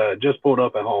just pulled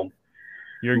up at home.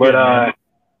 You're good, man.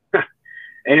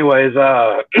 Anyways,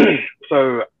 so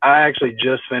I actually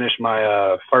just finished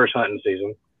my first hunting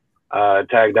season.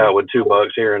 Tagged out with 2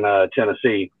 bucks here in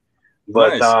Tennessee,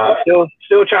 but nice.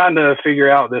 Still trying to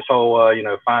figure out this whole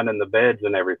finding the beds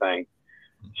and everything.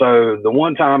 So the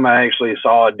one time I actually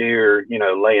saw a deer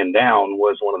laying down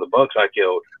was one of the bucks I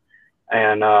killed,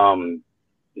 and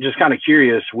just kind of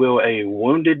curious, will a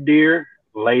wounded deer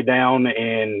lay down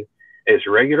in its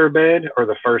regular bed, or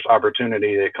the first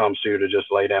opportunity that comes to just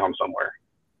lay down somewhere?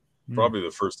 Probably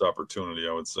the first opportunity,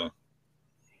 I would say.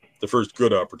 The first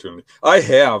good opportunity. I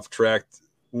have tracked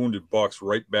wounded bucks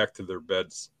right back to their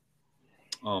beds.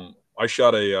 I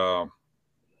shot a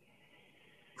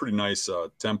pretty nice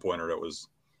 10-pointer that was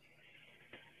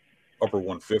upper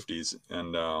 150s,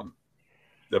 and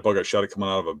that buck, I shot it coming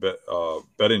out of a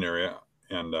bedding area,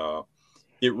 and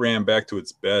it ran back to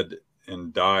its bed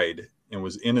and died, and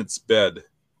was in its bed,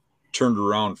 turned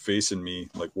around facing me,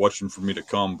 like watching for me to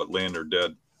come, but laying there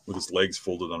dead with his legs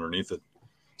folded underneath it.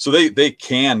 So they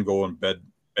can go and bed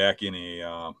back in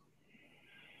a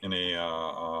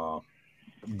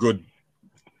good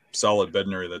solid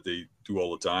bedding area that they do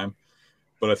all the time,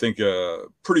 but I think a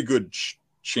pretty good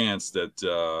chance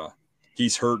that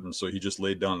he's hurting, so he just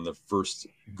laid down the first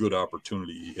good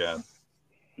opportunity he had.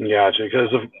 Gotcha.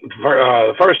 Because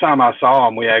the first time I saw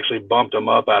him, we actually bumped him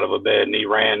up out of a bed, and he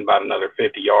ran about another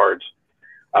 50 yards.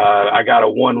 I got a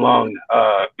 1 lung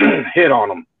hit on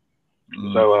him.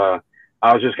 So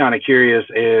I was just kind of curious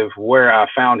if where I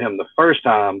found him the first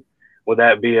time, would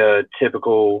that be a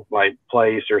typical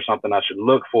place or something I should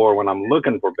look for when I'm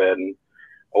looking for bedding,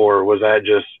 or was that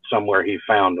just somewhere he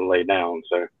found to lay down?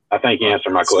 So I think you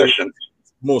answered my question.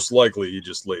 Most likely he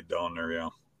just laid down there, yeah.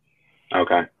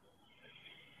 Okay.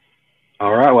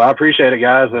 All right. Well, I appreciate it,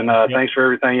 guys, and thanks for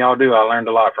everything y'all do. I learned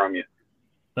a lot from you.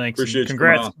 Thanks. Appreciate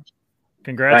Congrats. you.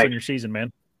 Congrats on your season,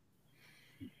 man.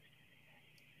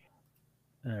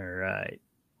 All right.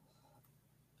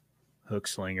 Hook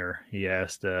Slinger, he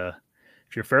asked,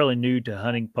 if you're fairly new to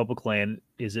hunting public land,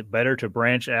 is it better to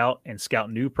branch out and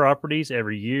scout new properties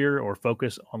every year, or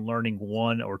focus on learning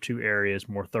 1 or 2 areas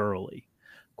more thoroughly,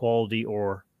 quality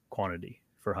or quantity,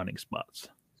 for hunting spots?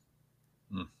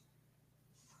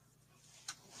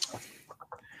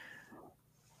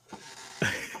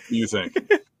 What do you think?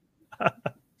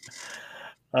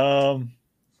 I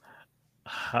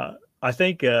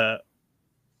think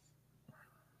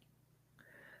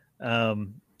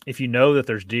if you know that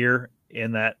there's deer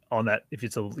if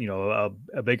it's a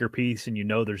bigger piece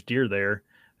and there's deer there,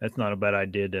 that's not a bad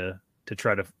idea to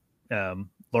try to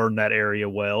learn that area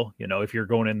well. If you're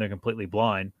going in there completely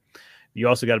blind, you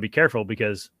also got to be careful,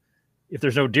 because if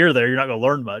there's no deer there, you're not going to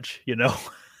learn much.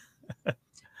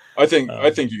 I think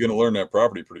you're going to learn that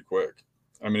property pretty quick.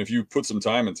 I mean, if you put some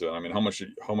time into it, I mean,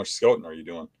 how much scouting are you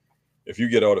doing? If you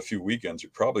get out a few weekends,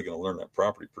 you're probably going to learn that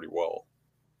property pretty well.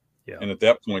 Yeah. And at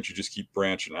that point, you just keep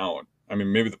branching out. I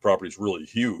mean, maybe the property is really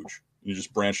huge. You're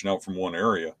just branching out from one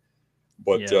area.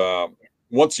 But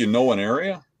once you know an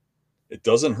area, it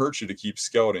doesn't hurt you to keep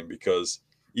scouting, because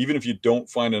even if you don't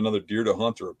find another deer to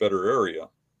hunt or a better area,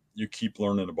 you keep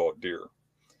learning about deer.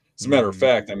 As a matter of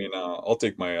fact, I mean, I'll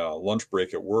take my lunch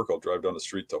break at work. I'll drive down the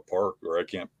street to a park where I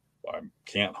can't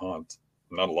hunt.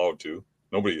 I'm not allowed to.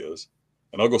 Nobody is.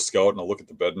 And I'll go scout and I'll look at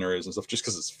the bedding areas and stuff just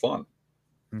because it's fun.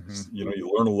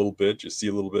 You learn a little bit, you see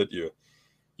a little bit, you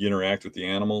interact with the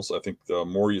animals. I think the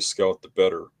more you scout, the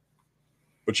better.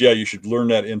 But yeah, you should learn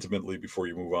that intimately before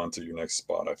you move on to your next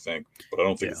spot, I think. But I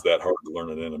don't think it's that hard to learn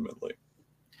it intimately.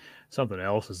 Something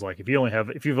else is like if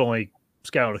you've only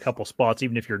scouted a couple spots,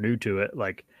 even if you're new to it,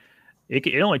 like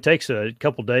it only takes a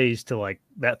couple days to like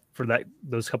that for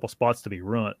those couple spots to be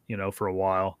runt, for a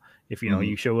while. If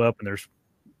you show up and there's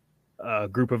a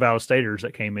group of out-of-staters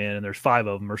that came in and there's 5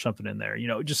 of them or something in there,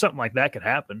 just something like that could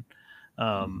happen.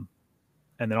 And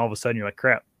then all of a sudden you're like,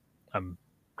 crap, I'm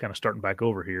kind of starting back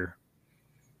over here.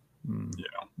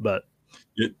 Yeah. But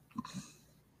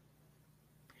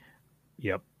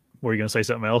yep. Were you going to say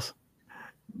something else?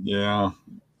 Yeah.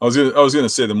 I was going to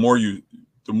say the more you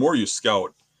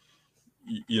scout,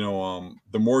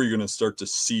 the more you're going to start to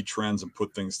see trends and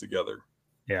put things together.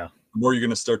 Yeah. The more you're going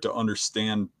to start to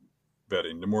understand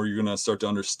bedding, the more you're going to start to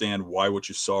understand why what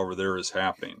you saw over there is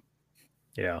happening.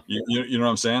 Yeah. You know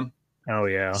what I'm saying? Oh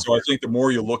yeah. So I think the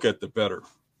more you look at, the better.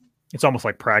 It's almost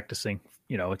like practicing,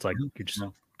 it's like you're just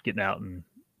getting out and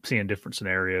seeing different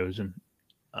scenarios. And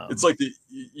it's like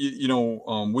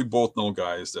we both know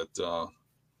guys that,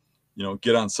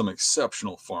 get on some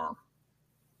exceptional farm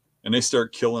and they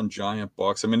start killing giant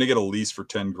bucks. I mean, they get a lease for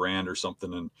 $10,000 or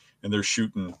something and they're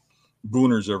shooting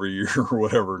booners every year or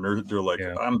whatever. And they're like,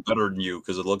 I'm better than you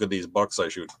because look at these bucks I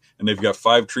shoot. And they've got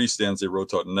 5 tree stands they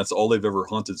rotate, and that's all they've ever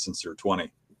hunted since they're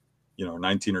 20,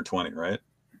 19 or 20, right?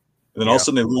 And then all of a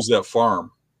sudden they lose that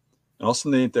farm, and all of a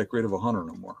sudden they ain't that great of a hunter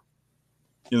no more.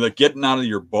 Like getting out of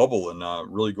your bubble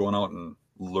and really going out and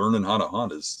learning how to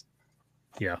hunt is,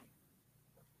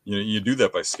 you do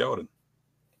that by scouting.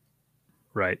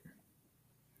 Right.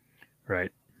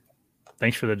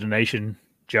 Thanks for the donation,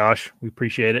 Josh. We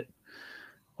appreciate it.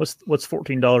 What's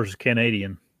 $14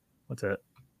 Canadian? What's that?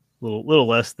 A little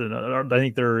less than. I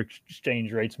think their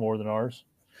exchange rate's more than ours.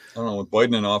 I don't know. With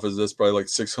Biden in office, that's probably like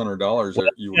 $600. Well,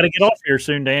 you got to get off here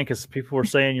soon, Dan, because people were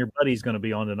saying your buddy's going to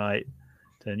be on tonight,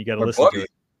 and you got to listen to it.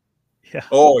 Yeah.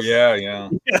 Oh yeah.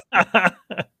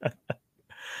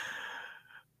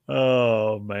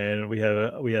 Oh man, we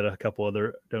had a couple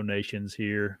other donations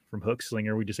here from Hook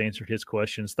Slinger. We just answered his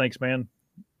questions. Thanks, man.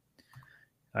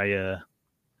 I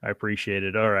appreciate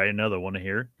it. All right, another one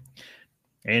here.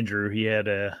 Andrew, he had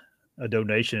a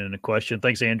donation and a question.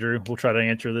 Thanks, Andrew. We'll try to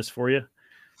answer this for you.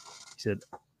 He said,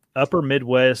 Upper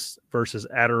Midwest versus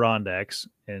Adirondacks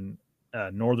in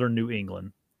northern New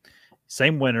England.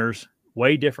 Same winters,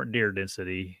 way different deer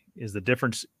density. Is the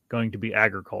difference going to be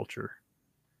agriculture?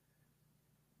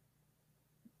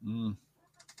 I don't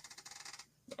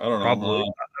know.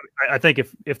 Probably. I think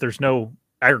if there's no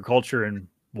agriculture in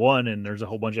one and there's a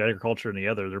whole bunch of agriculture in the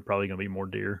other, they're probably going to be more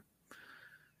deer.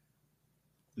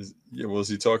 Was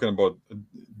he talking about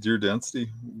deer density?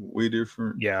 Way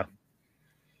different. Yeah.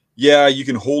 Yeah, you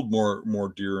can hold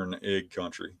more deer in egg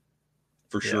country,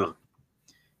 for sure.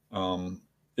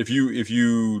 If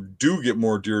you do get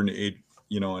more deer in the egg,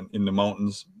 in the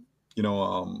mountains, they're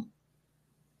going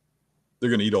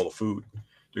to eat all the food.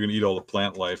 They're going to eat all the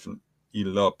plant life and eat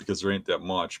it up because there ain't that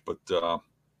much. But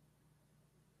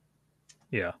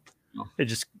it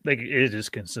just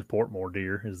can support more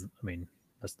deer.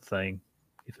 That's the thing.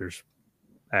 If there's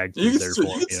ag food there for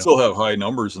them, you can still have high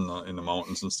numbers in the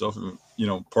mountains and stuff.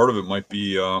 Part of it might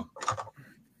be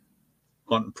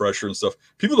hunting pressure and stuff.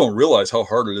 People don't realize how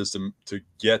hard it is to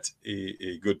get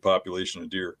a good population of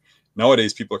deer.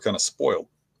 Nowadays, people are kind of spoiled.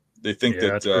 They think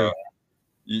that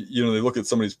they look at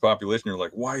somebody's population and they're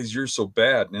like, why is yours so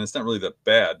bad? And it's not really that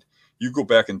bad. You go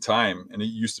back in time and it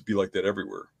used to be like that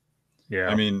everywhere. Yeah.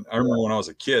 I remember when I was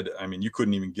a kid, you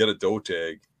couldn't even get a doe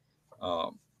tag.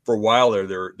 For a while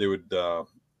they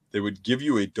would give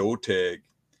you a doe tag,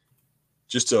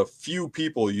 just a few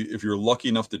people, if you're lucky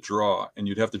enough to draw, and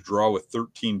you'd have to draw with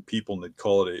 13 people and they'd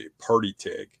call it a party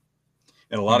tag.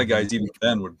 And a lot of guys even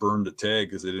then would burn the tag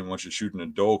because they didn't want you shooting a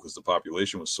doe because the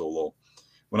population was so low.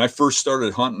 When I first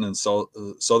started hunting in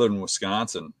southern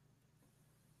Wisconsin,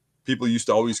 people used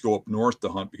to always go up north to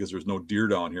hunt because there's no deer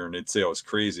down here. And they'd say I was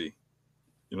crazy.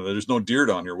 There's no deer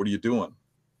down here. What are you doing?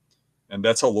 And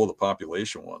that's how low the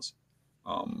population was.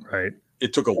 Right.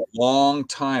 It took a long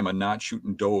time of not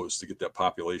shooting does to get that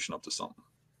population up to something.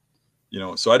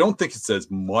 So I don't think it's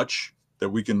as much that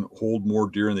we can hold more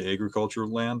deer in the agricultural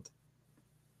land.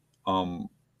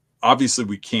 Obviously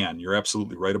we can. You're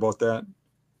absolutely right about that.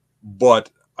 But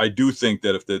I do think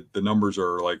that if the numbers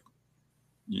are like,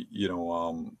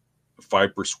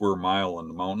 5 per square mile in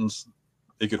the mountains,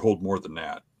 it could hold more than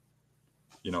that.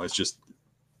 It's just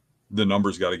the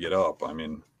numbers got to get up.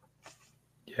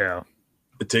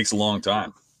 It takes a long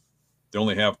time. They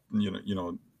only have,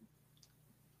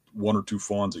 1 or 2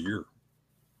 fawns a year.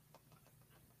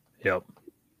 Yep.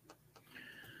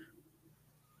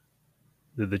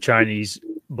 Did the Chinese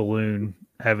balloon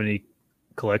have any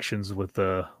collections with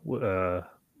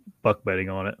buck betting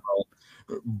on it?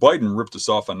 Biden ripped us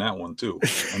off on that one too.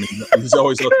 I mean, he's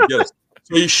always out to get us.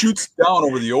 So he shoots down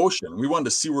over the ocean. We wanted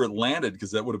to see where it landed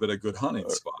because that would have been a good hunting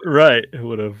spot. Right. It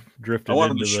would have drifted. I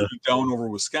wanted to shoot it down over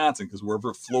Wisconsin because wherever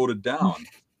it floated down,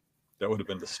 that would have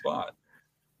been the spot.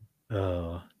 It's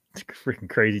a freaking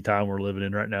crazy time we're living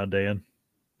in right now, Dan.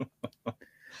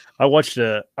 I watched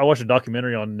a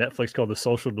documentary on Netflix called The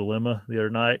Social Dilemma the other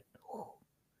night.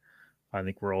 I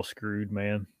think we're all screwed,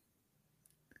 man.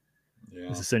 Yeah.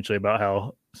 It's essentially about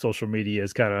how social media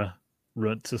has kind of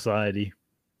ruined society.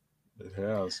 It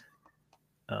has.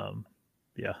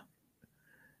 Yeah.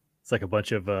 It's like a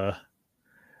bunch of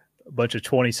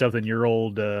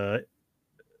 20-something-year-old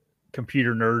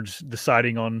computer nerds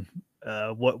deciding on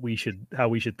how we should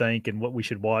think and what we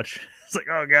should watch. It's like,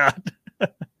 oh God.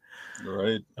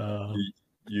 Right.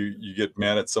 You get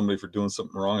mad at somebody for doing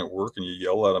something wrong at work and you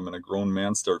yell at them and a grown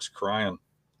man starts crying.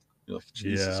 You're like,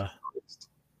 Jesus Christ.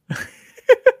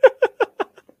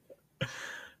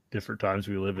 Different times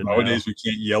we live in. Nowadays we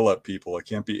can't yell at people. I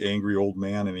can't be angry old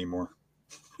man anymore.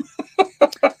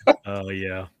 Oh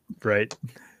yeah. Right.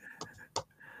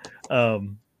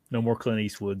 No more Clint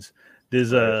Eastwoods.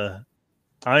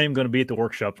 I am going to be at the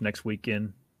workshops next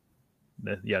weekend.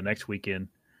 Yeah, next weekend.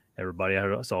 Everybody,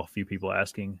 I saw a few people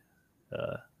asking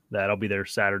that. I'll be there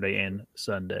Saturday and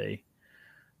Sunday.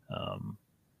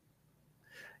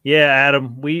 Yeah,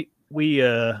 Adam,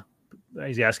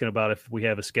 he's asking about if we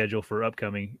have a schedule for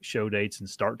upcoming show dates and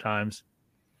start times.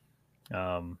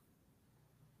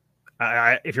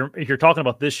 If you're talking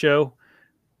about this show,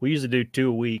 we usually do 2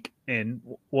 a week, and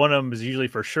one of them is usually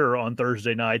for sure on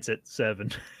Thursday nights at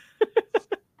 7,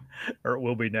 or it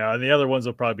will be now, and the other ones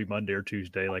will probably be Monday or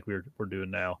Tuesday, like we're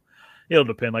doing now. It'll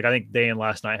depend. Like I think Dan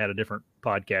last night had a different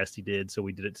podcast he did, so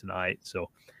we did it tonight. So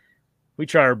we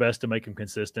try our best to make them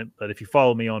consistent. But if you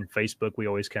follow me on Facebook, we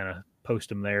always kind of post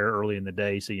them there early in the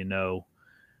day, so you know.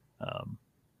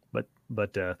 But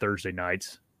Thursday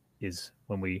nights is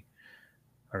when we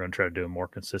are going to try to do them more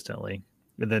consistently.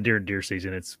 And then during deer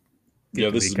season, this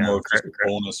is more of just a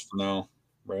bonus for now,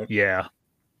 right? Yeah,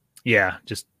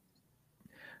 just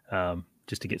to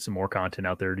get some more content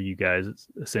out there to you guys,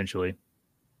 essentially.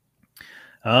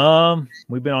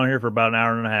 We've been on here for about an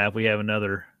hour and a half. We have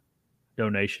another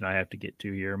donation I have to get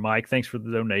to here. Mike, thanks for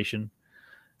the donation.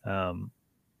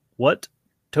 What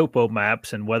topo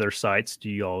maps and weather sites do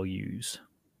you all use?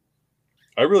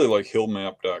 I really like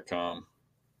hillmap.com.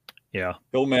 Yeah.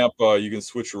 Hillmap, you can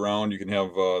switch around. You can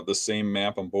have the same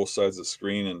map on both sides of the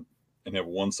screen and have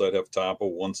one side have topo,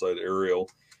 one side aerial.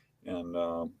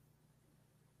 And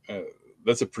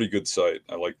that's a pretty good site.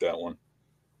 I like that one.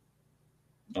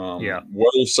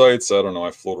 Weather sites, I don't know.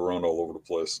 I float around all over the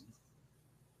place.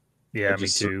 Yeah, me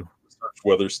too. Search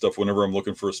weather stuff whenever I'm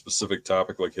looking for a specific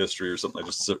topic like history or something. I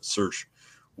just search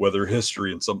weather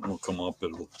history and something will come up.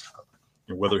 It'll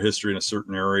weather history in a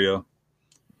certain area.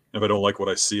 If I don't like what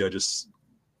I see, I just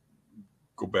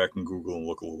go back and Google and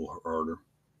look a little harder.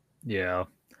 Yeah,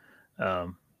 I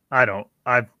don't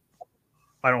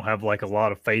have like a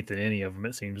lot of faith in any of them.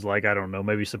 It seems like, I don't know.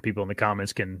 Maybe some people in the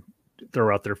comments can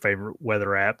throw out their favorite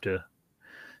weather app to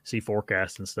see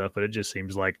forecasts and stuff, but it just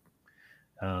seems like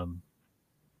they're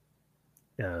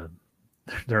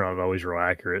not always real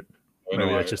accurate. I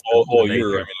know. That's just all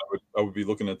year. I mean, I would be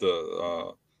looking at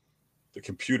the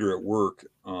computer at work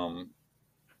and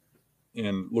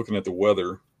looking at the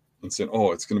weather and saying,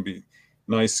 "Oh, it's going to be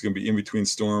nice. It's going to be in between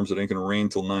storms. It ain't going to rain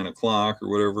till 9 o'clock or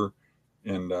whatever."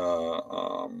 And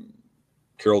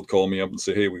Carol would call me up and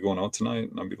say, "Hey, we going out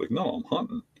tonight?" And I'd be like, "No, I'm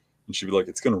hunting." And she'd be like,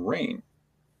 "It's going to rain."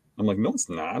 I'm like, "No, it's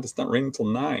not. It's not raining till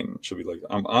 9. She'll be like,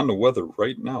 "I'm on the weather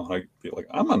right now." And I'd be like,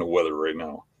 "I'm on the weather right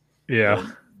now." Yeah.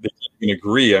 And they can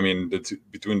agree. I mean,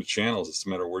 between the channels, it's a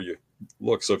matter of where you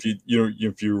look. So if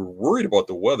you're worried about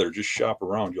the weather, just shop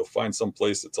around. You'll find some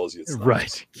place that tells you it's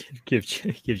right. Gives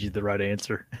you the right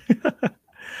answer.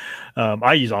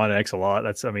 I use Onyx a lot.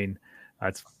 That's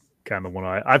kind of one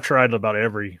I've tried about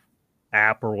every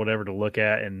app or whatever to look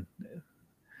at, and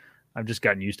I've just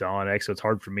gotten used to Onyx, so it's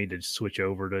hard for me to switch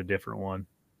over to a different one.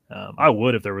 I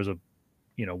would if there was a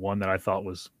one that I thought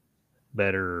was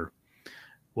better or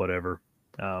whatever.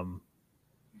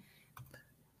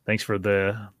 Thanks for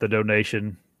the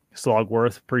donation,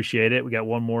 Slogworth. Appreciate it. We got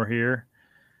one more here.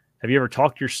 Have you ever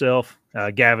talked yourself,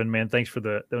 Gavin, man, thanks for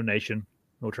the donation.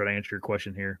 We'll try to answer your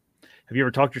question here. Have you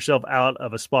ever talked yourself out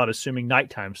of a spot assuming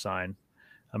nighttime sign?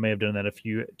 I may have done that a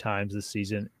few times this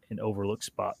season in overlooked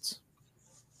spots.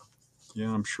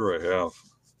 Yeah, I'm sure I have.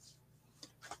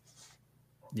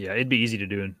 Yeah, it'd be easy to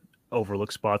do in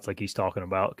overlooked spots like he's talking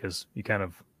about because you kind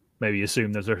of maybe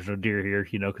assume there's no deer here,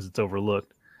 because it's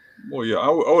overlooked. Well, yeah, I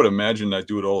would imagine I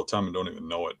do it all the time and don't even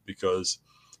know it because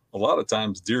a lot of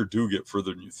times deer do get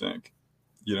further than you think.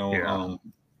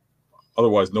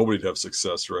 Otherwise, nobody'd have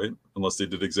success, right? Unless they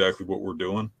did exactly what we're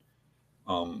doing.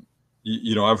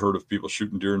 I've heard of people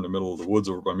shooting deer in the middle of the woods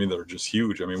over by me that are just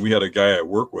huge. I mean, we had a guy I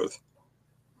work with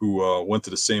who went to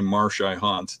the same marsh I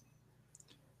hunt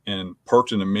and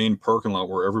parked in the main parking lot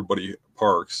where everybody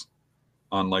parks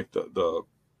on like the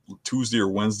Tuesday or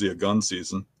Wednesday of gun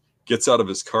season, gets out of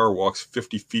his car, walks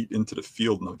 50 feet into the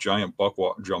field, and a giant buck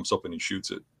jumps up and he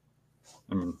shoots it.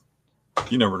 I mean,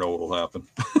 you never know what will happen.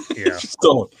 Yeah.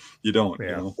 You don't.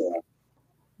 Yeah.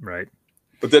 Right.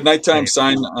 But that nighttime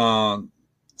sign,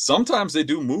 sometimes they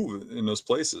do move in those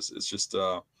places. It's just,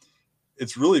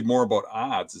 it's really more about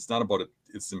odds. It's not about it.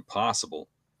 It's impossible.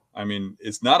 I mean,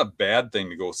 it's not a bad thing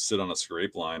to go sit on a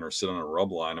scrape line or sit on a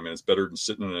rub line. I mean, it's better than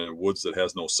sitting in a woods that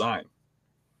has no sign.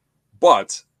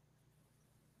 But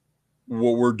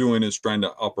what we're doing is trying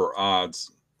to up our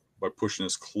odds by pushing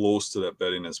as close to that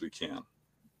bedding as we can.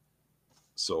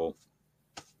 So,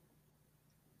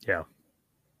 yeah.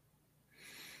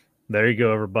 There you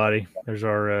go, everybody. There's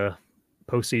our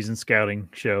postseason scouting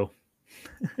show.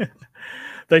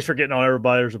 Thanks for getting on,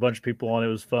 everybody. There's a bunch of people on. It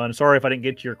was fun. Sorry if I didn't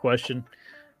get to your question.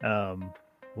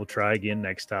 We'll try again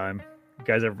next time.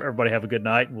 Guys, everybody have a good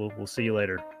night. We'll see you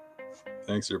later.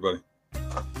 Thanks, everybody.